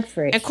of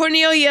Godfrey. And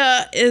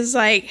Cornelia is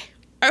like,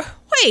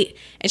 wait.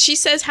 And she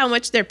says how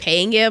much they're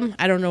paying him.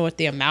 I don't know what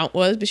the amount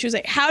was, but she was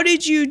like, how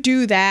did you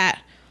do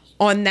that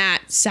on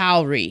that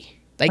salary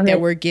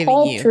that we're giving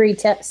you? Paltry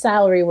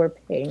salary we're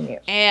paying you.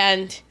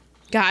 And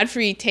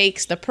Godfrey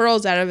takes the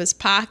pearls out of his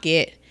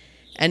pocket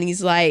and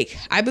he's like,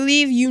 I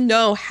believe you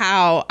know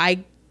how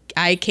I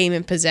came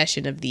in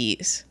possession of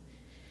these.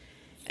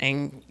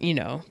 And,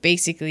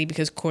 basically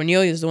because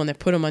Cornelia's the one that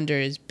put them under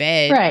his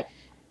bed. Right.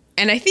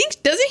 And I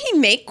think, doesn't he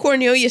make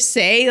Cornelia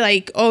say,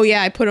 like, oh,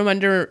 yeah, I put them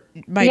under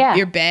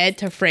your bed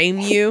to frame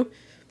you?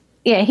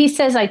 Yeah, he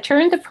says, I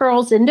turned the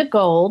pearls into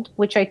gold,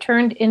 which I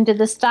turned into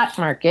the stock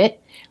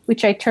market,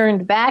 which I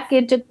turned back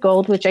into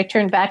gold, which I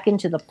turned back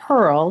into the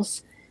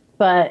pearls.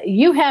 But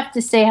you have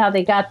to say how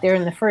they got there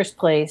in the first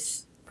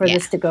place for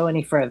this to go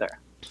any further.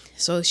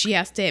 So she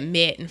has to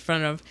admit in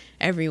front of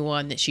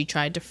everyone that she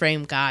tried to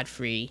frame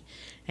Godfrey,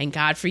 and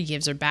Godfrey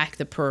gives her back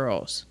the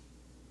pearls.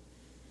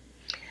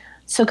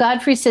 So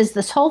Godfrey says,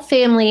 this whole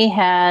family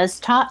has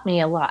taught me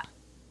a lot.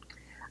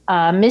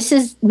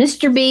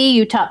 Mr. B,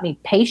 you taught me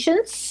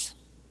patience.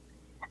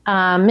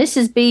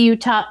 Mrs. B, you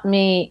taught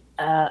me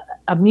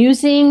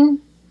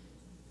amusing.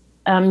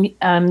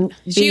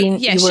 She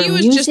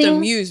was just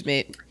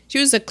amusement. She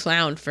was a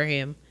clown for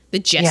him, the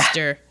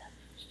jester. Yeah.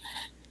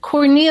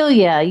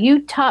 Cornelia,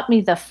 you taught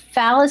me the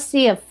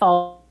fallacy of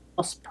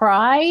false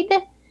pride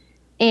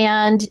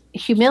and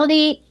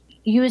humility.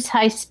 Use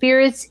high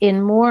spirits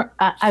in more.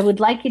 I would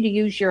like you to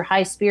use your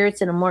high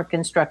spirits in a more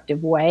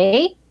constructive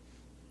way.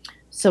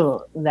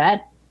 So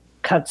that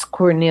cuts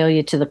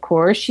Cornelia to the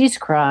core. She's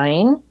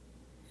crying.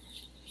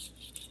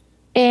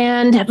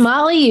 And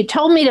Molly, you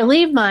told me to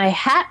leave my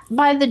hat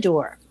by the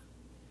door.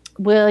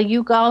 Will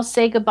you all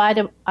say goodbye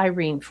to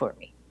Irene for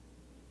me?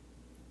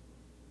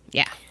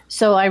 Yeah.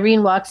 So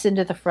Irene walks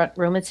into the front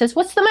room and says,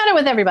 what's the matter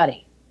with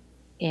everybody?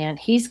 And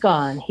he's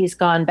gone. He's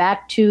gone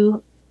back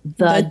to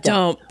the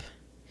dump.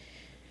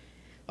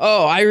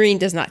 Oh, Irene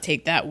does not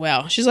take that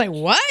well. She's like,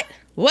 what?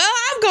 Well,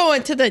 I'm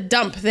going to the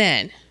dump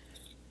then.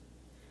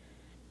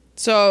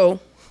 So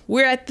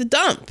we're at the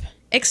dump,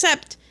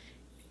 except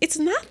it's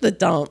not the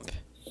dump.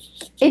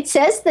 It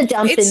says the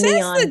dump in neon. It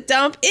says the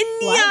dump in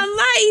neon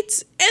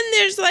lights, and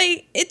there's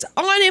it's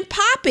on and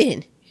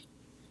popping.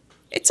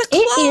 It's a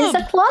club. It is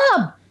a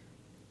club.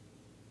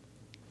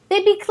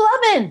 They be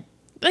clubbing.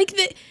 They be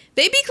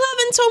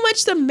clubbing so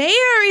much the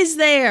mayor is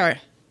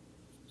there.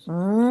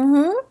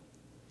 Mm-hmm.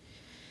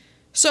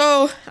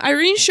 So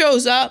Irene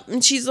shows up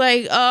and she's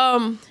like,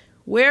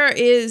 where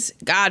is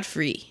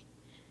Godfrey?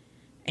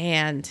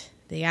 And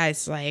the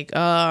guy's like,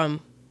 at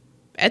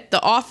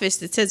the office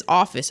that says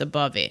office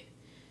above it.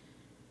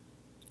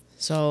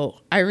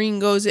 So Irene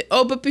goes,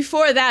 but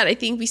before that, I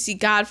think we see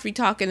Godfrey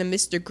talking to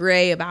Mr.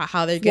 Gray about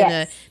how they're going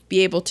to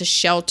be able to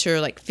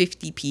shelter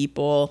 50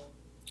 people.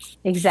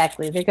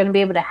 Exactly. They're going to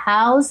be able to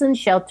house and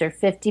shelter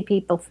 50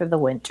 people for the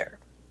winter.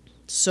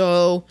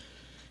 So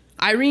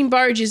Irene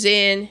barges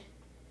in.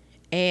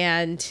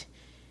 And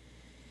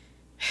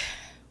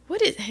what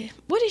does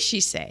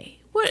she say?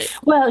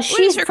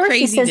 She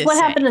says,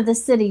 what happened to the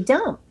city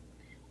dump?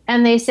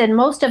 And they said,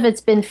 most of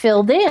it's been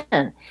filled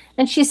in.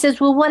 And she says,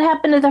 well, what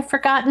happened to the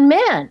forgotten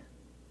men?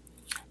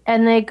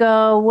 And they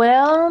go,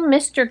 well,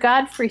 Mr.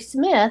 Godfrey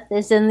Smith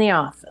is in the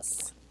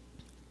office.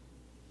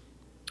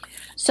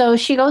 So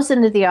she goes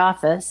into the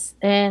office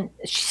and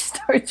she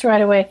starts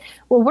right away,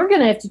 well, we're going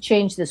to have to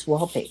change this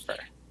wallpaper.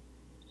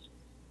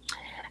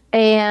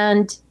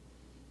 And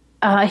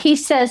Godfrey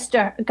says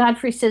to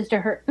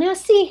her, now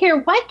see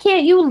here, why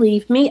can't you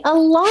leave me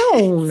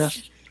alone?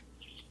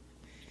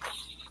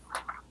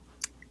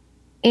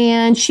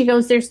 And she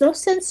goes, there's no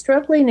sense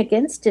struggling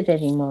against it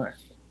anymore.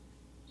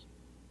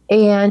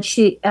 And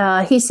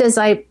he says,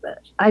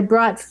 I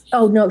brought,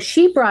 oh no,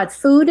 she brought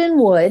food and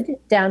wood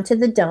down to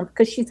the dump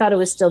because she thought it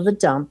was still the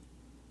dump.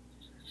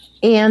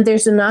 And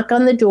there's a knock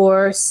on the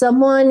door.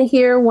 Someone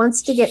here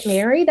wants to get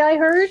married, I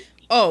heard.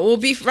 Oh,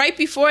 well, right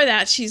before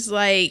that, she's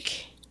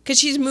like, because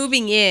she's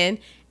moving in,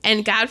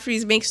 and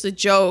Godfrey makes the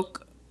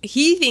joke.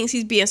 He thinks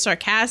he's being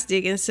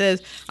sarcastic and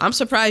says, I'm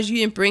surprised you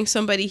didn't bring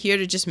somebody here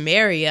to just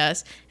marry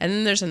us. And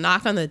then there's a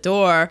knock on the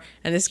door,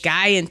 and this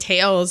guy in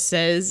tails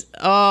says,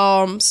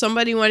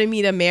 somebody wanted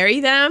me to marry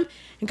them.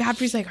 And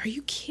Godfrey's like, are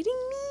you kidding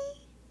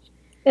me?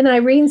 And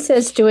Irene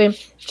says to him,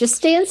 just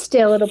stand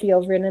still. It'll be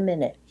over in a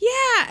minute.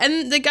 Yeah.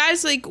 And the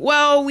guy's like,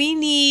 well, we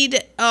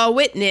need a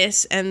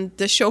witness. And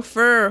the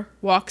chauffeur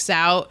walks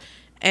out,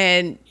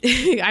 and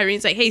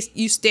Irene's like, hey,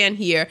 you stand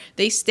here.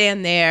 They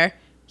stand there.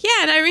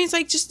 Yeah, and Irene's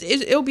like,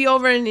 it'll be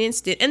over in an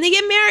instant. And they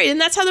get married,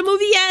 and that's how the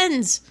movie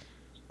ends.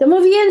 The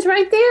movie ends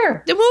right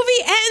there. The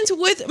movie ends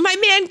with my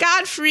man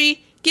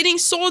Godfrey getting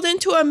sold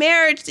into a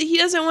marriage that he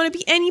doesn't want to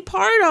be any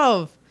part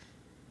of.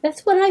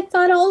 That's what I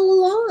thought all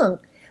along.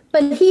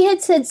 But he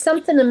had said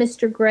something to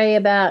Mr. Gray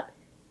or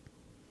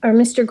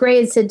Mr. Gray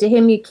had said to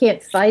him, you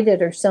can't fight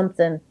it or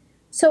something.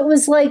 So it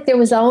was like there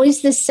was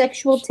always this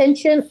sexual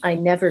tension. I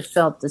never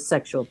felt the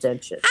sexual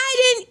tension.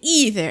 I didn't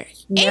either.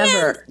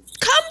 Never. And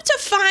come to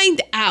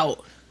find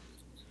out,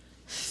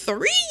 3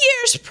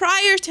 years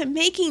prior to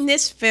making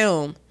this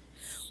film,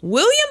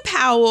 William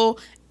Powell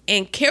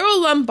and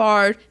Carole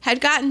Lombard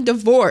had gotten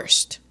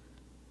divorced.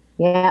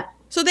 Yeah.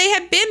 So they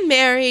had been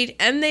married,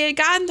 and they had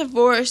gotten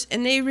divorced,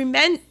 and they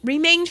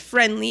remained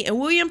friendly, and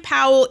William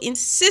Powell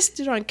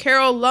insisted on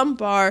Carole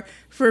Lombard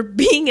for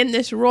being in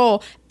this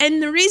role.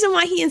 And the reason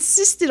why he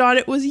insisted on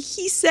it was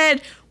he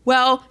said,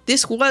 well,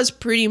 this was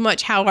pretty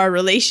much how our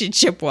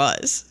relationship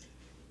was.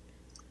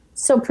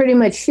 So pretty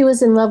much she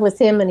was in love with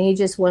him, and he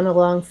just went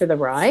along for the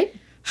ride?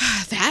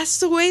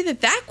 That's the way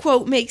that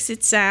quote makes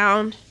it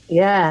sound.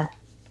 Yeah.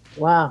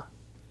 Wow.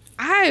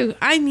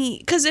 I mean,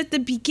 because at the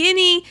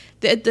beginning,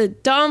 the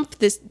dump,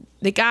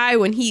 the guy,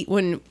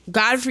 when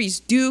Godfrey's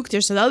Duke,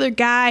 there's another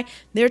guy,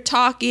 the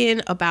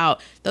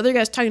other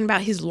guy's talking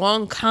about his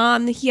long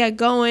con that he had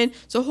going.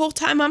 So the whole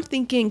time I'm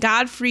thinking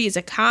Godfrey is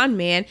a con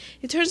man.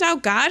 It turns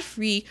out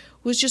Godfrey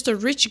was just a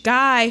rich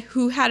guy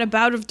who had a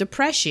bout of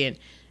depression.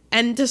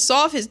 And to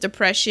solve his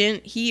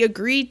depression, he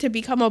agreed to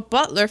become a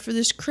butler for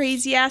this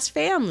crazy ass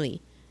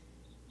family.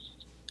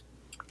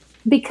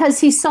 Because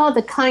he saw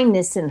the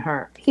kindness in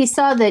her. He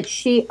saw that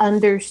she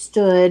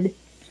understood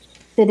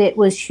that it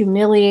was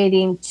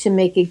humiliating to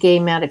make a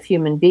game out of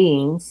human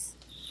beings.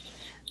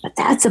 But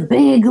that's a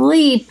big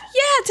leap.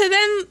 Yeah,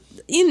 to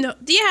then,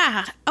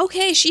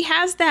 okay, she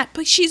has that,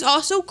 but she's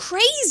also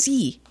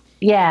crazy.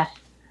 Yeah.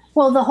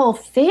 Well, the whole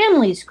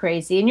family's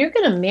crazy, and you're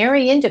going to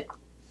marry into...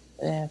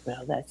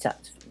 well, that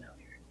sounds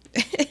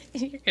familiar.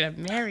 You're going to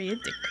marry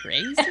into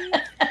crazy?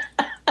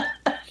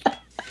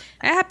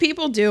 Yeah,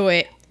 people do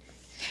it.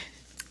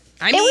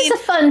 It was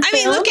a fun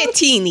film. Look at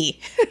Teenie.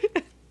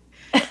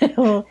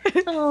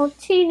 oh,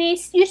 Teenie,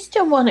 you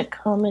still want to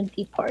come and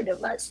be part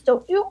of us,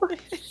 don't you?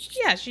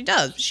 Yeah, she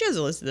does. She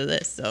doesn't listen to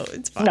this, so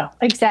it's fine. No,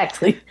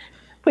 exactly.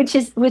 Which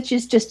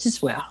is just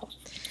as well.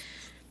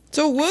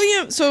 So,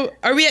 William,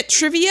 are we at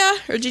trivia,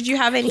 or did you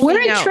have anything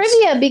We're else? at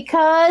trivia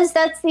because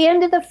that's the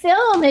end of the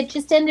film. It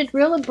just ended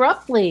real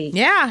abruptly.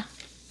 Yeah.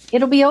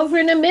 It'll be over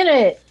in a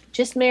minute.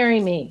 Just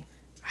marry me.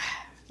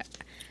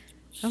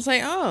 I was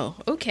like, oh,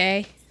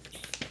 okay.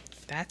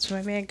 That's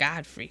my man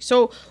Godfrey.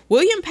 So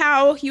William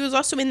Powell, he was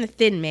also in The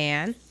Thin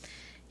Man.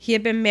 He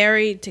had been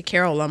married to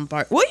Carole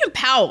Lombard. William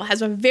Powell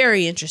has a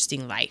very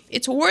interesting life.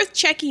 It's worth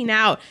checking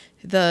out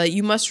the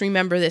You Must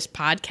Remember This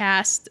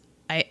podcast.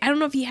 I don't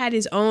know if he had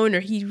his own or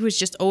he was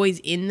just always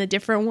in the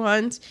different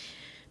ones.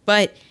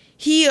 But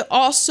he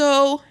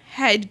also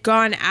had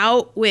gone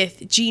out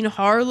with Jean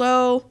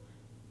Harlow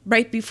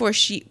right before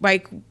she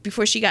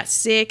got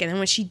sick. And then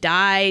when she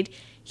died,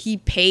 he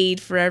paid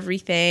for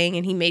everything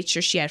and he made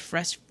sure she had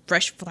fresh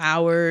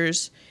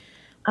flowers.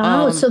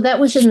 So that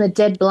was in the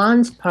Dead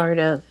Blondes part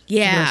of...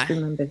 Yeah. You Must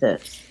Remember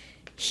This.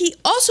 He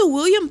also,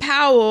 William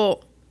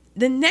Powell,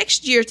 the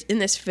next year in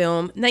this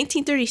film,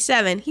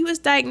 1937, he was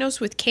diagnosed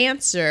with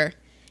cancer.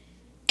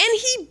 And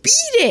he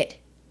beat it.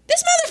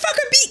 This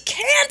motherfucker beat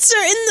cancer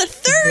in the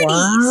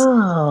 30s.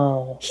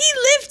 Wow. He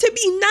lived to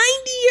be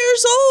 90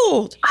 years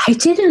old. I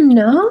didn't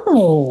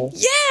know.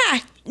 Yeah.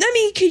 I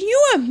mean, can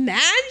you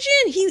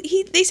imagine?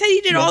 They said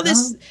he did all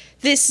this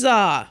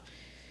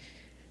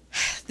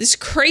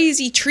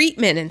crazy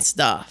treatment and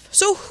stuff.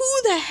 So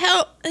who the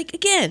hell, like,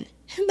 again,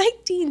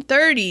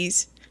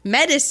 1930s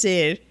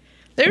medicine,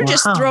 they're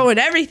just throwing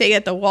everything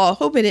at the wall,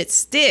 hoping it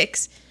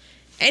sticks.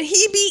 And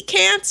he beat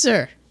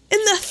cancer in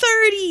the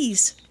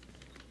 30s.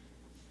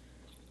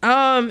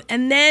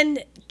 And then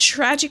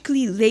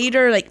tragically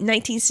later, like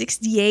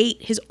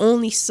 1968, his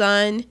only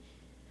son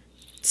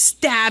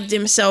stabbed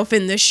himself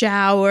in the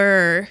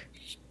shower.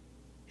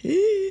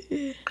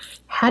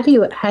 How do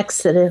you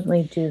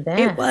accidentally do that?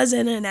 It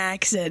wasn't an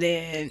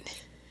accident.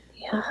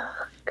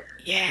 Yuck.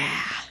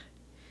 Yeah.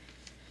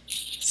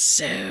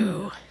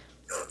 So,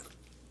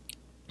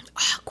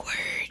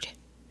 Awkward.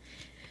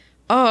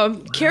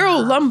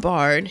 Carol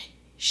Lombard,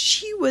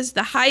 she was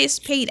the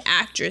highest paid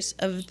actress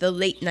of the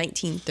late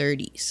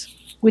 1930s.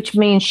 Which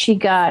means she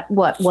got,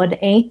 what,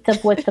 1/8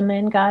 of what the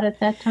men got at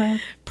that time?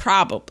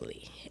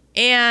 Probably.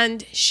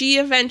 And she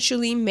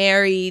eventually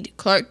married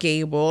Clark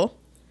Gable.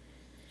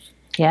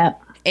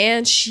 Yep.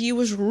 And she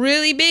was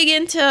really big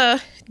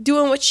into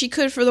doing what she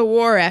could for the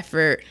war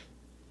effort.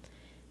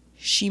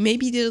 She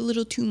maybe did a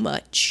little too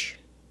much.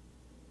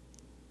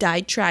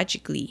 Died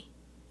tragically.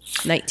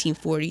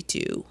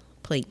 1942.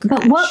 Plane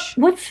crash. But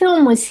what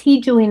film was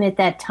he doing at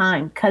that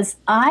time? Because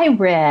I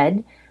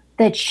read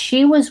that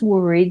she was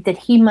worried that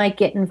he might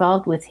get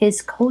involved with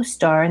his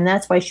co-star, and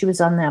that's why she was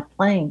on that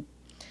plane.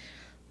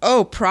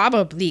 Oh,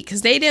 probably,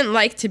 because they didn't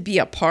like to be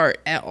apart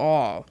at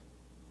all.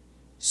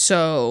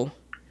 So...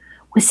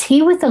 Was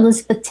he with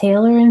Elizabeth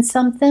Taylor in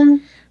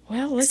something?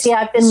 Well, See,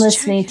 I've been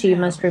listening to You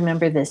Must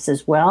Remember This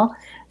as well.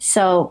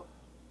 So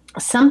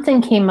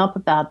something came up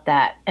about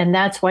that, and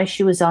that's why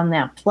she was on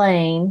that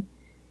plane,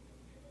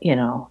 you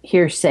know,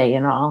 hearsay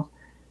and all,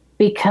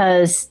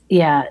 because,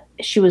 yeah,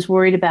 she was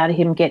worried about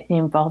him getting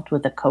involved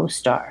with a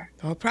co-star.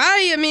 Well,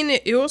 probably, I mean,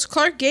 it was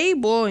Clark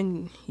Gable,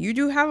 and you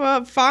do have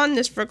a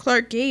fondness for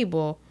Clark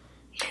Gable.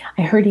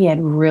 I heard he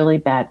had really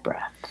bad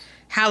breath.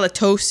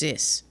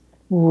 Halitosis.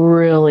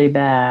 Really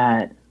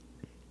bad,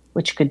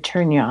 which could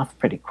turn you off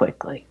pretty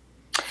quickly.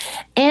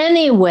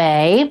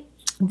 Anyway,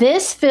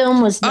 this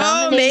film was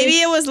nominated... Oh,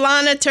 maybe it was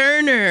Lana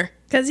Turner,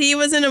 because he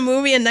was in a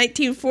movie in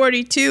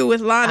 1942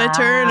 with Lana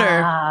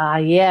Turner. Ah,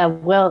 yeah,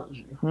 well...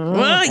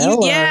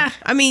 yeah.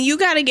 I mean, you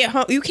got to get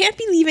home. You can't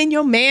be leaving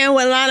your man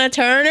with Lana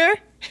Turner.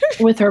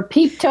 With her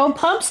peep-toe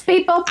pumps,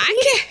 people.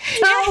 I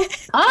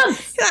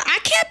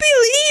can't be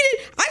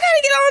leaving. I got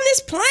to get on this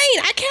plane.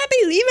 I can't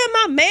be leaving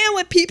my man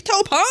with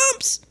peep-toe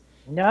pumps.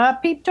 No,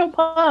 peep-toe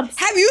pumps.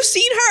 Have you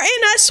seen her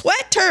in a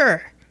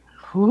sweater?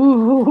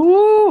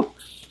 Ooh.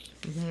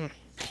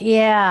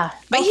 Yeah.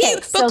 But,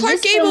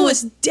 Clark Gable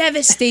was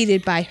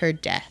devastated by her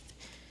death.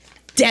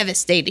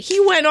 Devastated. He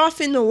went off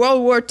into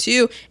World War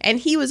II, and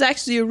he was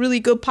actually a really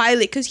good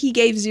pilot because he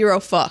gave 0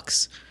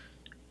 fucks.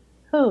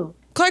 Who?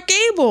 Clark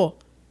Gable.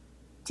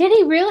 Did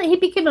he really? He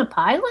became a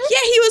pilot?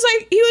 Yeah, he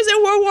was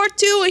in World War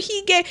II, and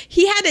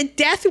he had a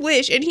death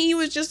wish, and he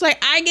was just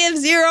like, I give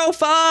 0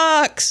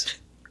 fucks.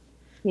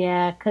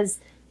 Yeah, because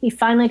he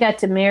finally got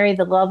to marry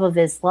the love of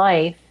his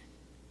life.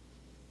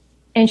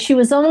 And she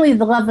was only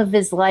the love of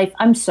his life.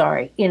 I'm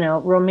sorry,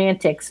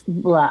 romantics,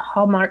 blah.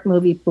 Hallmark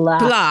movie, blah.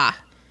 Blah.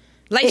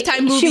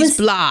 Lifetime movies,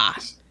 blah.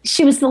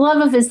 She was the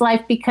love of his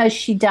life because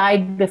she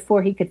died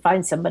before he could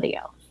find somebody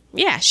else.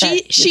 Yeah,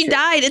 she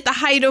died at the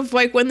height of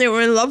when they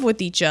were in love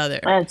with each other.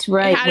 That's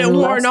right. It hadn't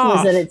worn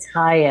off. Was at its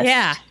highest.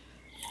 Yeah.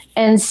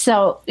 And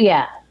so,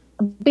 yeah,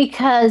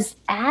 because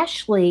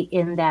Ashley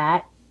in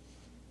Gone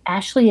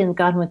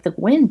with the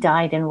Wind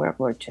died in World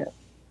War II.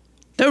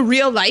 The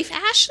real life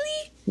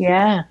Ashley?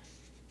 Yeah.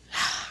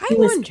 He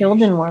was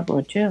killed in World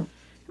War II.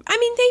 I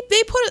mean,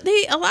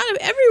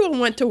 everyone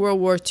went to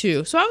World War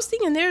II. So I was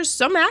thinking there's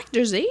some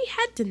actors, they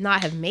had to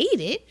not have made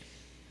it.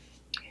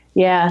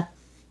 Yeah.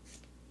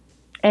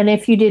 And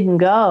if you didn't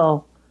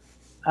go,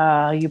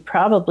 you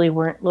probably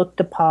weren't looked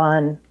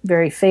upon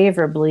very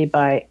favorably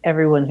by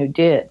everyone who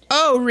did.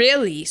 Oh,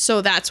 really?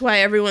 So that's why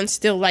everyone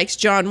still likes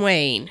John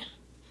Wayne.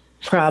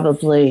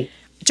 Probably.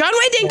 John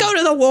Wayne didn't go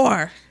to the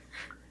war.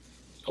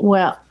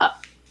 Well,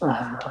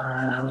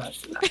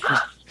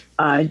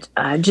 I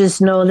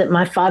just know that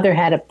my father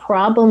had a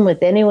problem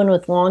with anyone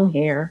with long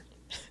hair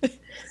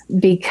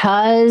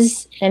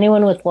because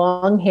anyone with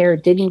long hair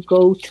didn't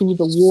go to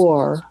the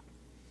war.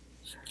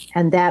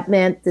 And that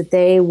meant that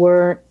they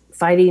weren't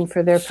fighting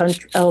for their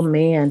country. Oh,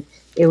 man.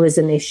 It was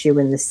an issue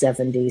in the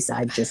 70s,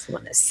 I just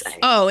want to say.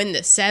 Oh, in the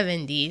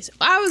 70s.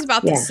 I was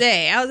about to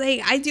say, I was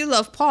like, I do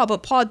love Paul,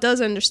 but Paul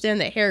does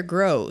understand that hair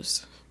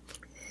grows.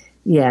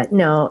 Yeah,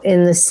 no.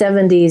 In the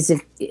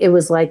 70s, it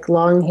was like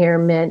long hair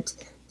meant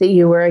that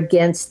you were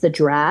against the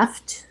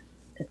draft,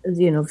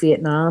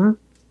 Vietnam.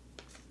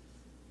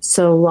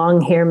 So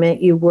long hair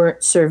meant you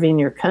weren't serving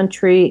your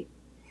country.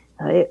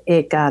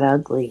 It got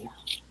ugly.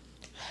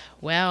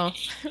 Well...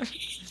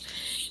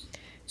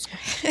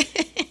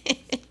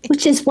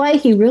 Which is why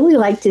he really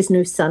liked his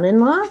new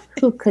son-in-law,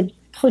 who could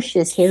push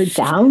his hair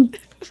down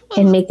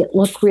and make it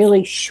look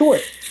really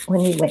short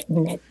when he went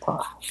in that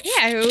paw.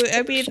 Yeah,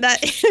 I mean,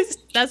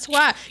 that's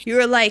why. You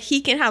were like,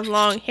 he can have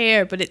long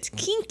hair, but it's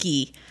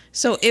kinky.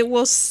 So it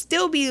will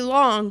still be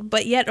long,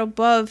 but yet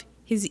above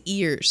his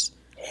ears.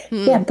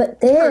 Yeah,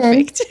 but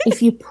then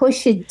if you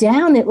push it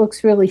down, it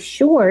looks really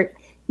short.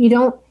 You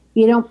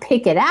don't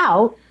pick it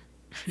out.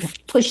 You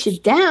push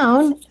it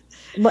down.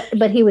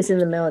 But he was in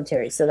the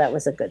military, so that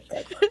was a good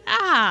thing.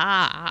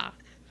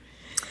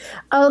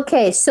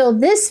 Okay, so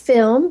this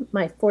film,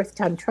 my 4th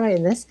time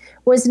trying this,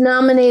 was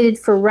nominated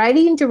for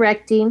writing and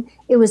directing.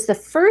 It was the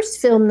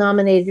first film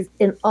nominated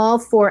in all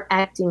 4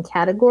 acting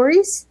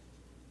categories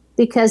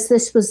because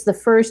this was the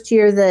first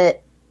year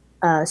that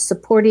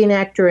supporting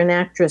actor and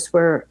actress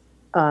were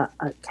a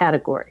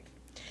category.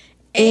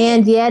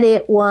 And yet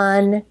it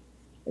won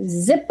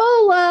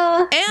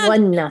Zippola.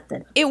 And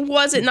 1-0. it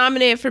wasn't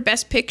nominated for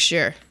Best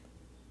Picture.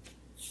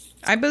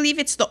 I believe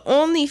it's the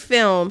only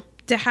film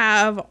to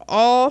have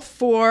all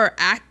 4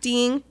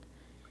 acting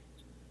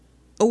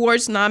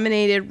awards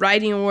nominated,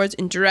 writing awards,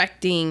 and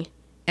directing,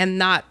 and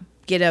not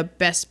get a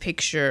Best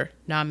Picture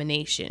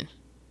nomination.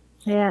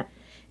 Yeah.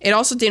 It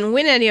also didn't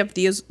win any of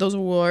those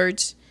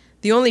awards.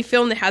 The only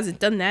film that hasn't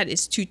done that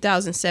is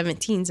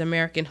 2017's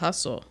American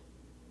Hustle.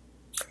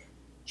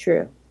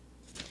 True.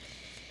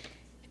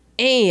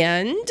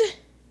 And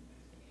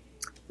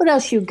what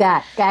else you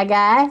got, Gaga?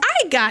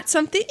 I got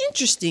something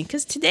interesting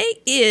because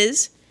today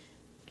is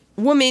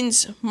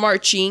Women's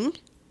Marching.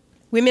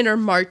 Women are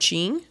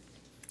marching.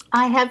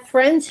 I have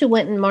friends who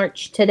went and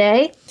marched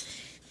today.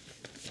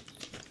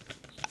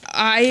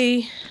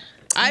 I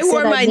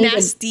wore my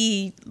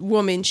nasty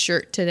woman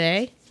shirt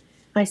today.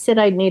 I said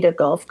I'd need a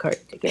golf cart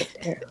to get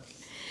there.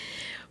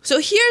 So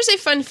here's a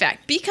fun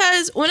fact.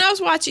 Because when I was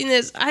watching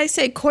this, I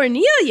said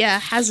Cornelia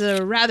has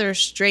a rather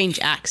strange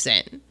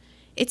accent.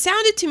 It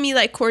sounded to me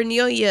like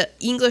Cornelia,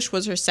 English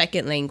was her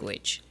second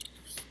language.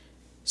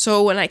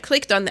 So when I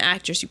clicked on the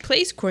actress who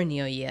plays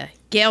Cornelia,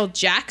 Gail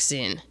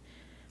Jackson,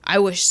 I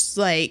was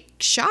like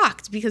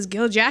shocked because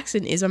Gail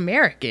Jackson is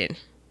American.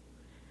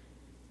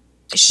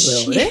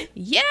 Really?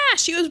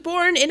 She was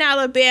born in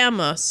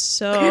Alabama,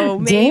 so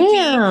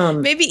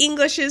maybe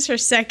English is her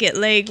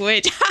second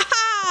language.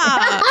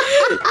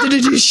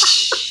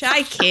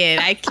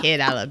 I kid,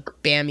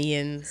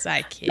 Alabamians,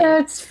 I kid.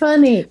 That's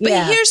funny.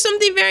 But here's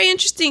something very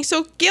interesting.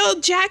 So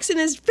Gail Jackson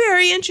is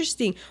very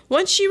interesting.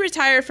 Once she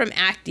retired from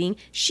acting,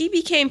 she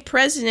became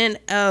president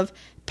of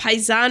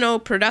Paisano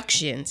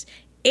Productions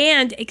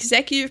and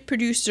executive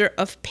producer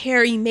of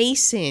Perry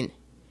Mason.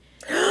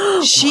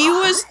 She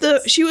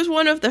was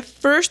one of the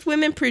first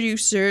women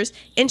producers,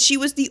 and she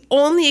was the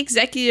only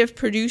executive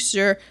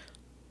producer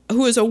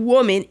who was a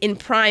woman in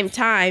prime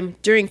time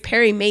during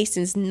Perry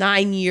Mason's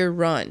 9-year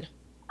run.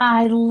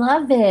 I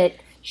love it.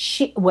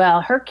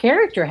 Her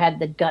character had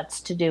the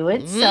guts to do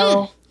it,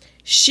 so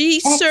she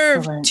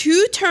served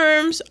 2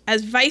 terms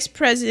as vice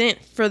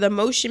president for the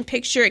Motion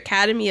Picture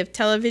Academy of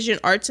Television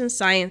Arts and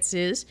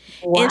Sciences,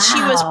 and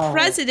she was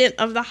president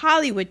of the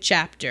Hollywood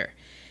chapter.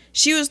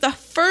 She was the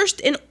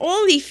first and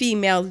only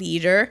female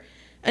leader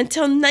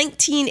until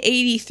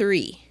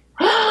 1983.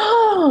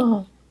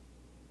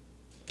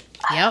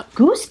 Yep.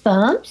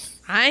 Goosebumps.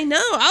 I know.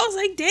 I was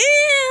like,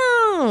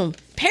 damn.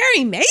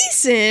 Perry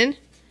Mason?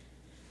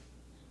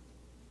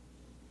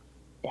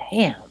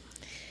 Damn.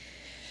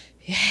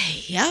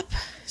 Yep.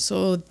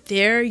 So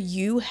there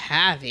you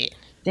have it.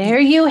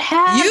 You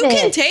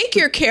can take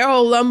your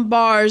Carole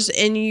Lombards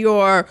and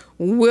your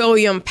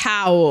William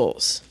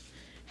Powells.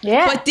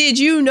 Yeah. But did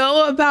you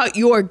know about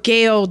your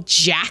Gail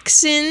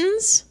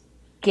Jacksons?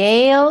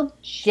 Gail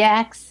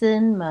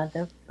Jackson,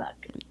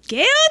 motherfucker.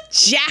 Gail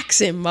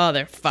Jackson,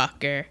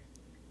 motherfucker.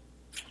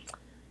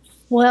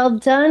 Well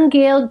done,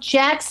 Gail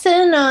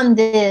Jackson, on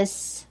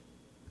this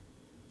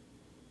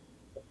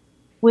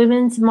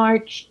Women's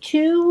March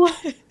 2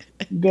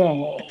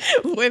 day.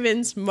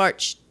 Women's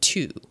March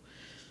 2.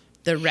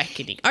 The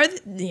Reckoning.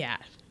 Yeah.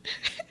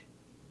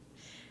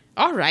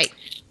 All right.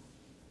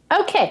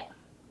 Okay.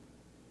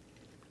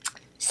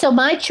 So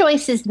my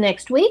choice is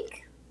next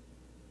week.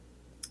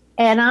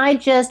 And I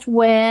just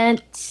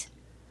went,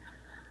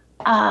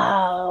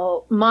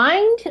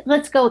 mind.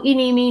 Let's go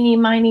eeny, meeny,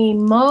 miny,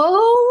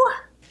 mo.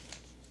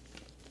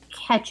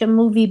 Catch a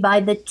movie by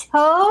the toe.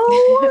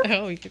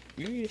 Oh, wait.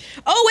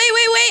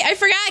 I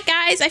forgot,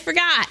 guys. I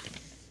forgot.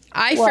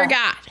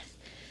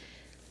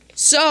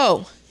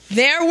 So,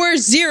 there were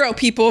 0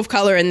 people of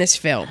color in this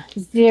film.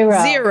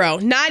 0.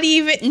 Not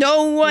even,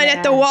 no one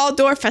at the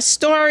Waldorf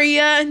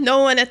Astoria, no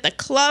one at the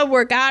club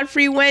where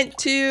Godfrey went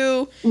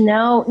to.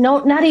 No,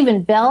 not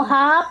even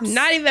bellhops.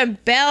 Not even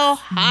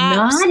bellhops.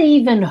 Not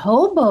even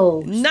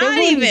hobos.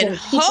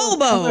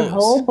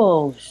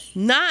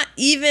 Not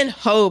even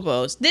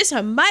hobos. This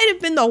might have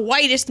been the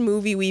whitest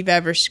movie we've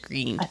ever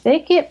screened. I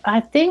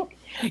think,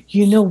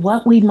 you know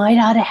what? We might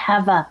ought to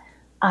have a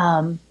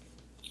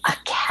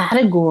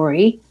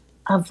category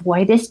of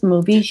whitest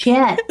movies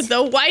yet.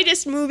 The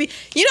whitest movie.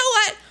 You know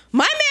what?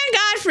 My Man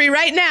Godfrey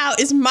right now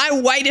is my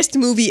whitest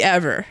movie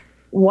ever.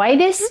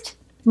 Whitest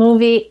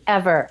movie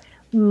ever.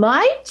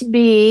 Might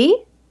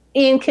be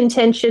in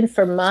contention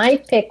for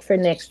my pick for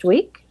next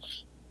week.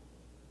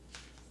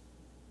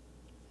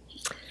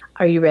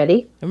 Are you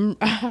ready?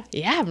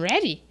 Yeah, I'm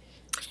ready.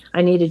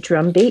 I need a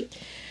drum beat.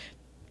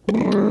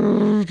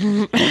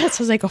 That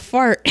sounds like a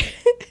fart.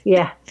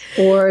 Yeah.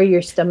 Or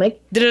your stomach.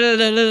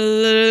 Breakfast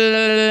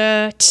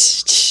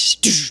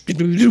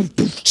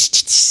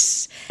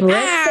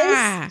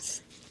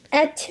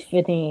at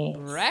Tiffany's.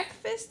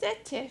 Breakfast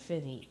at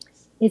Tiffany's.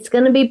 It's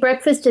going to be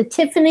Breakfast at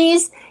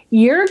Tiffany's.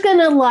 You're going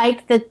to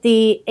like that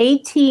the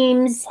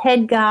A-Team's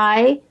head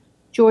guy,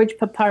 George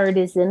Papard,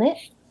 is in it.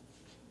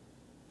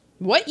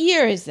 What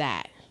year is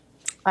that?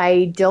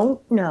 I don't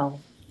know.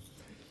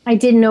 I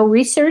did no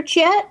research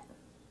yet.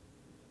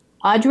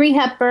 Audrey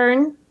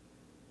Hepburn,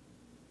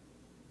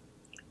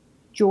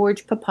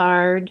 George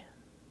Papard,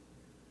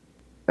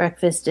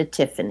 Breakfast at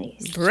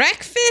Tiffany's.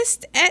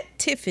 Breakfast at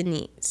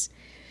Tiffany's.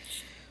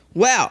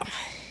 Well,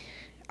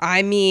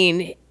 I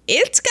mean,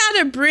 it's got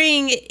to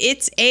bring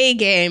its A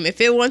game if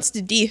it wants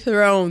to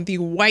dethrone the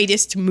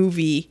whitest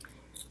movie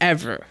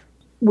ever.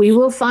 We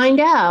will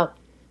find out.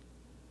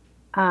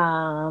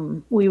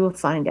 We will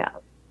find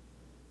out.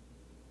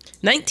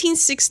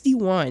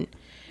 1961.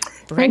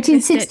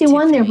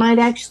 1961, there might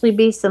actually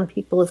be some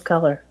people of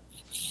color.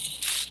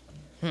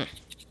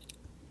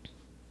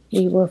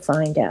 We will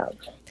find out.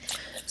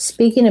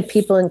 Speaking of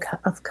people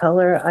of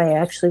color, I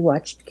actually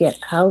watched Get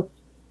Out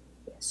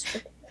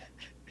yesterday.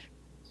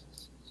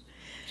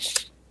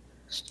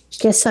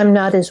 Guess I'm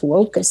not as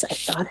woke as I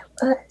thought it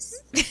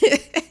was.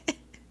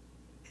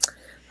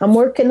 I'm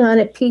working on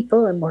it,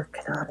 people. I'm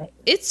working on it.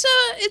 It's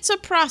a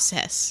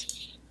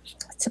process.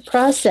 It's a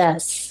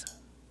process.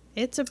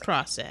 It's a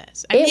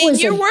process. I mean,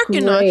 you're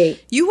working on.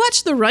 You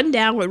watch The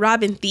Rundown with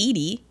Robin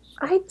Thede.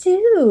 I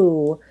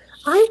do.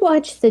 I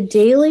watched The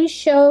Daily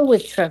Show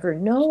with Trevor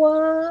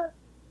Noah.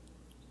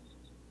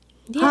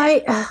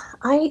 Yeah.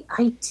 I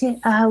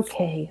did.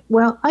 Okay.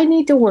 Well, I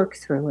need to work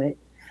through it,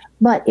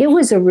 but it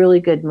was a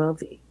really good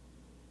movie.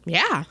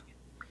 Yeah.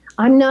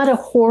 I'm not a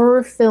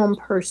horror film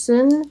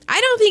person. I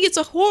don't think it's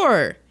a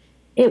horror.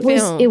 It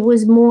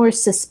was more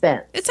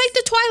suspense. It's like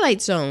the Twilight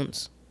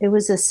Zones. It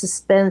was a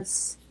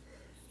suspense.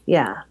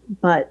 Yeah,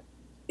 but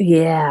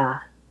yeah.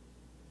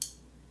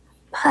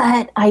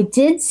 But I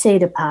did say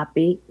to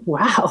Poppy,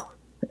 wow,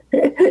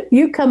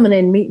 you coming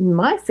and meeting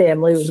my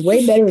family was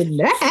way better than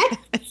that.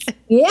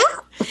 Yeah.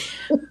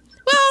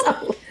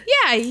 Well,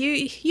 yeah,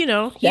 you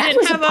know, you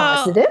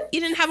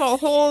didn't have a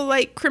whole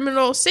like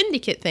criminal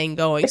syndicate thing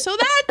going. So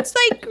that's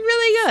like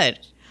really good.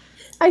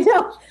 I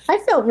know. I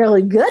felt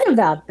really good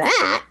about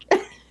that.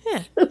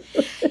 Yeah.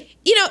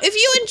 You know, if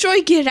you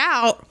enjoy Get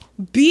Out,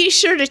 be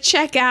sure to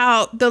check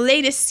out the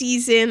latest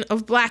season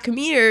of Black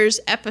Mirror's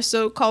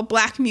episode called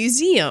Black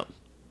Museum.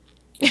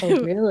 Oh,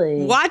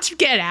 really? Watch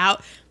Get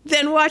Out,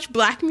 then watch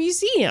Black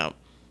Museum.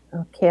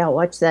 Okay, I'll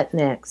watch that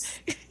next.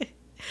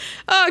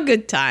 Oh,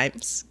 good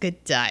times.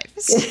 Good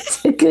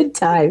times. Good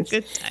times.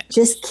 Good times.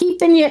 Just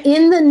keeping you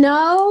in the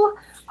know.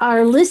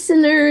 Our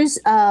listeners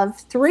of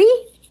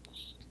 3.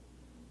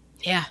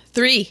 Yeah,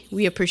 3.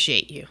 We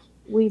appreciate you.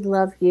 We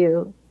love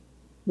you.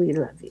 We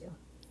love you.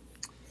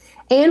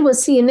 And we'll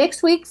see you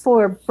next week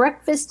for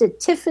Breakfast at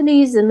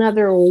Tiffany's,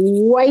 another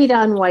white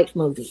on white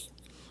movie.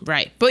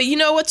 Right. But you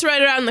know what's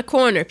right around the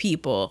corner,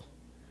 people?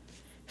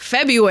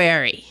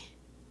 February.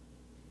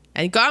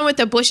 And Gone with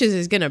the Bushes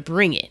is going to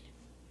bring it.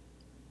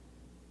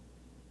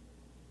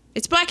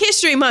 It's Black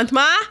History Month,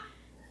 Ma.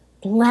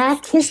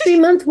 Black History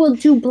Month? We'll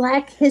do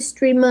Black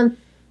History Month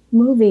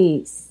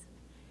movies.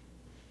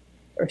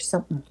 Or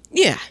something.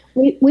 Yeah.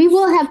 We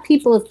will have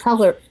people of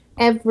color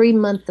every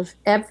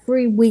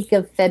week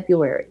of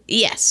February.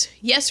 Yes.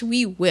 Yes,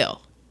 we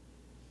will.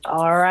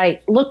 All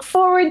right. Look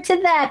forward to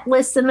that,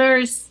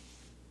 listeners.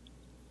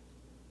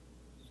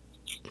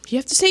 You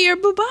have to say your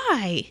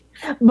bye-bye.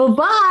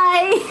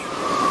 Bye-bye.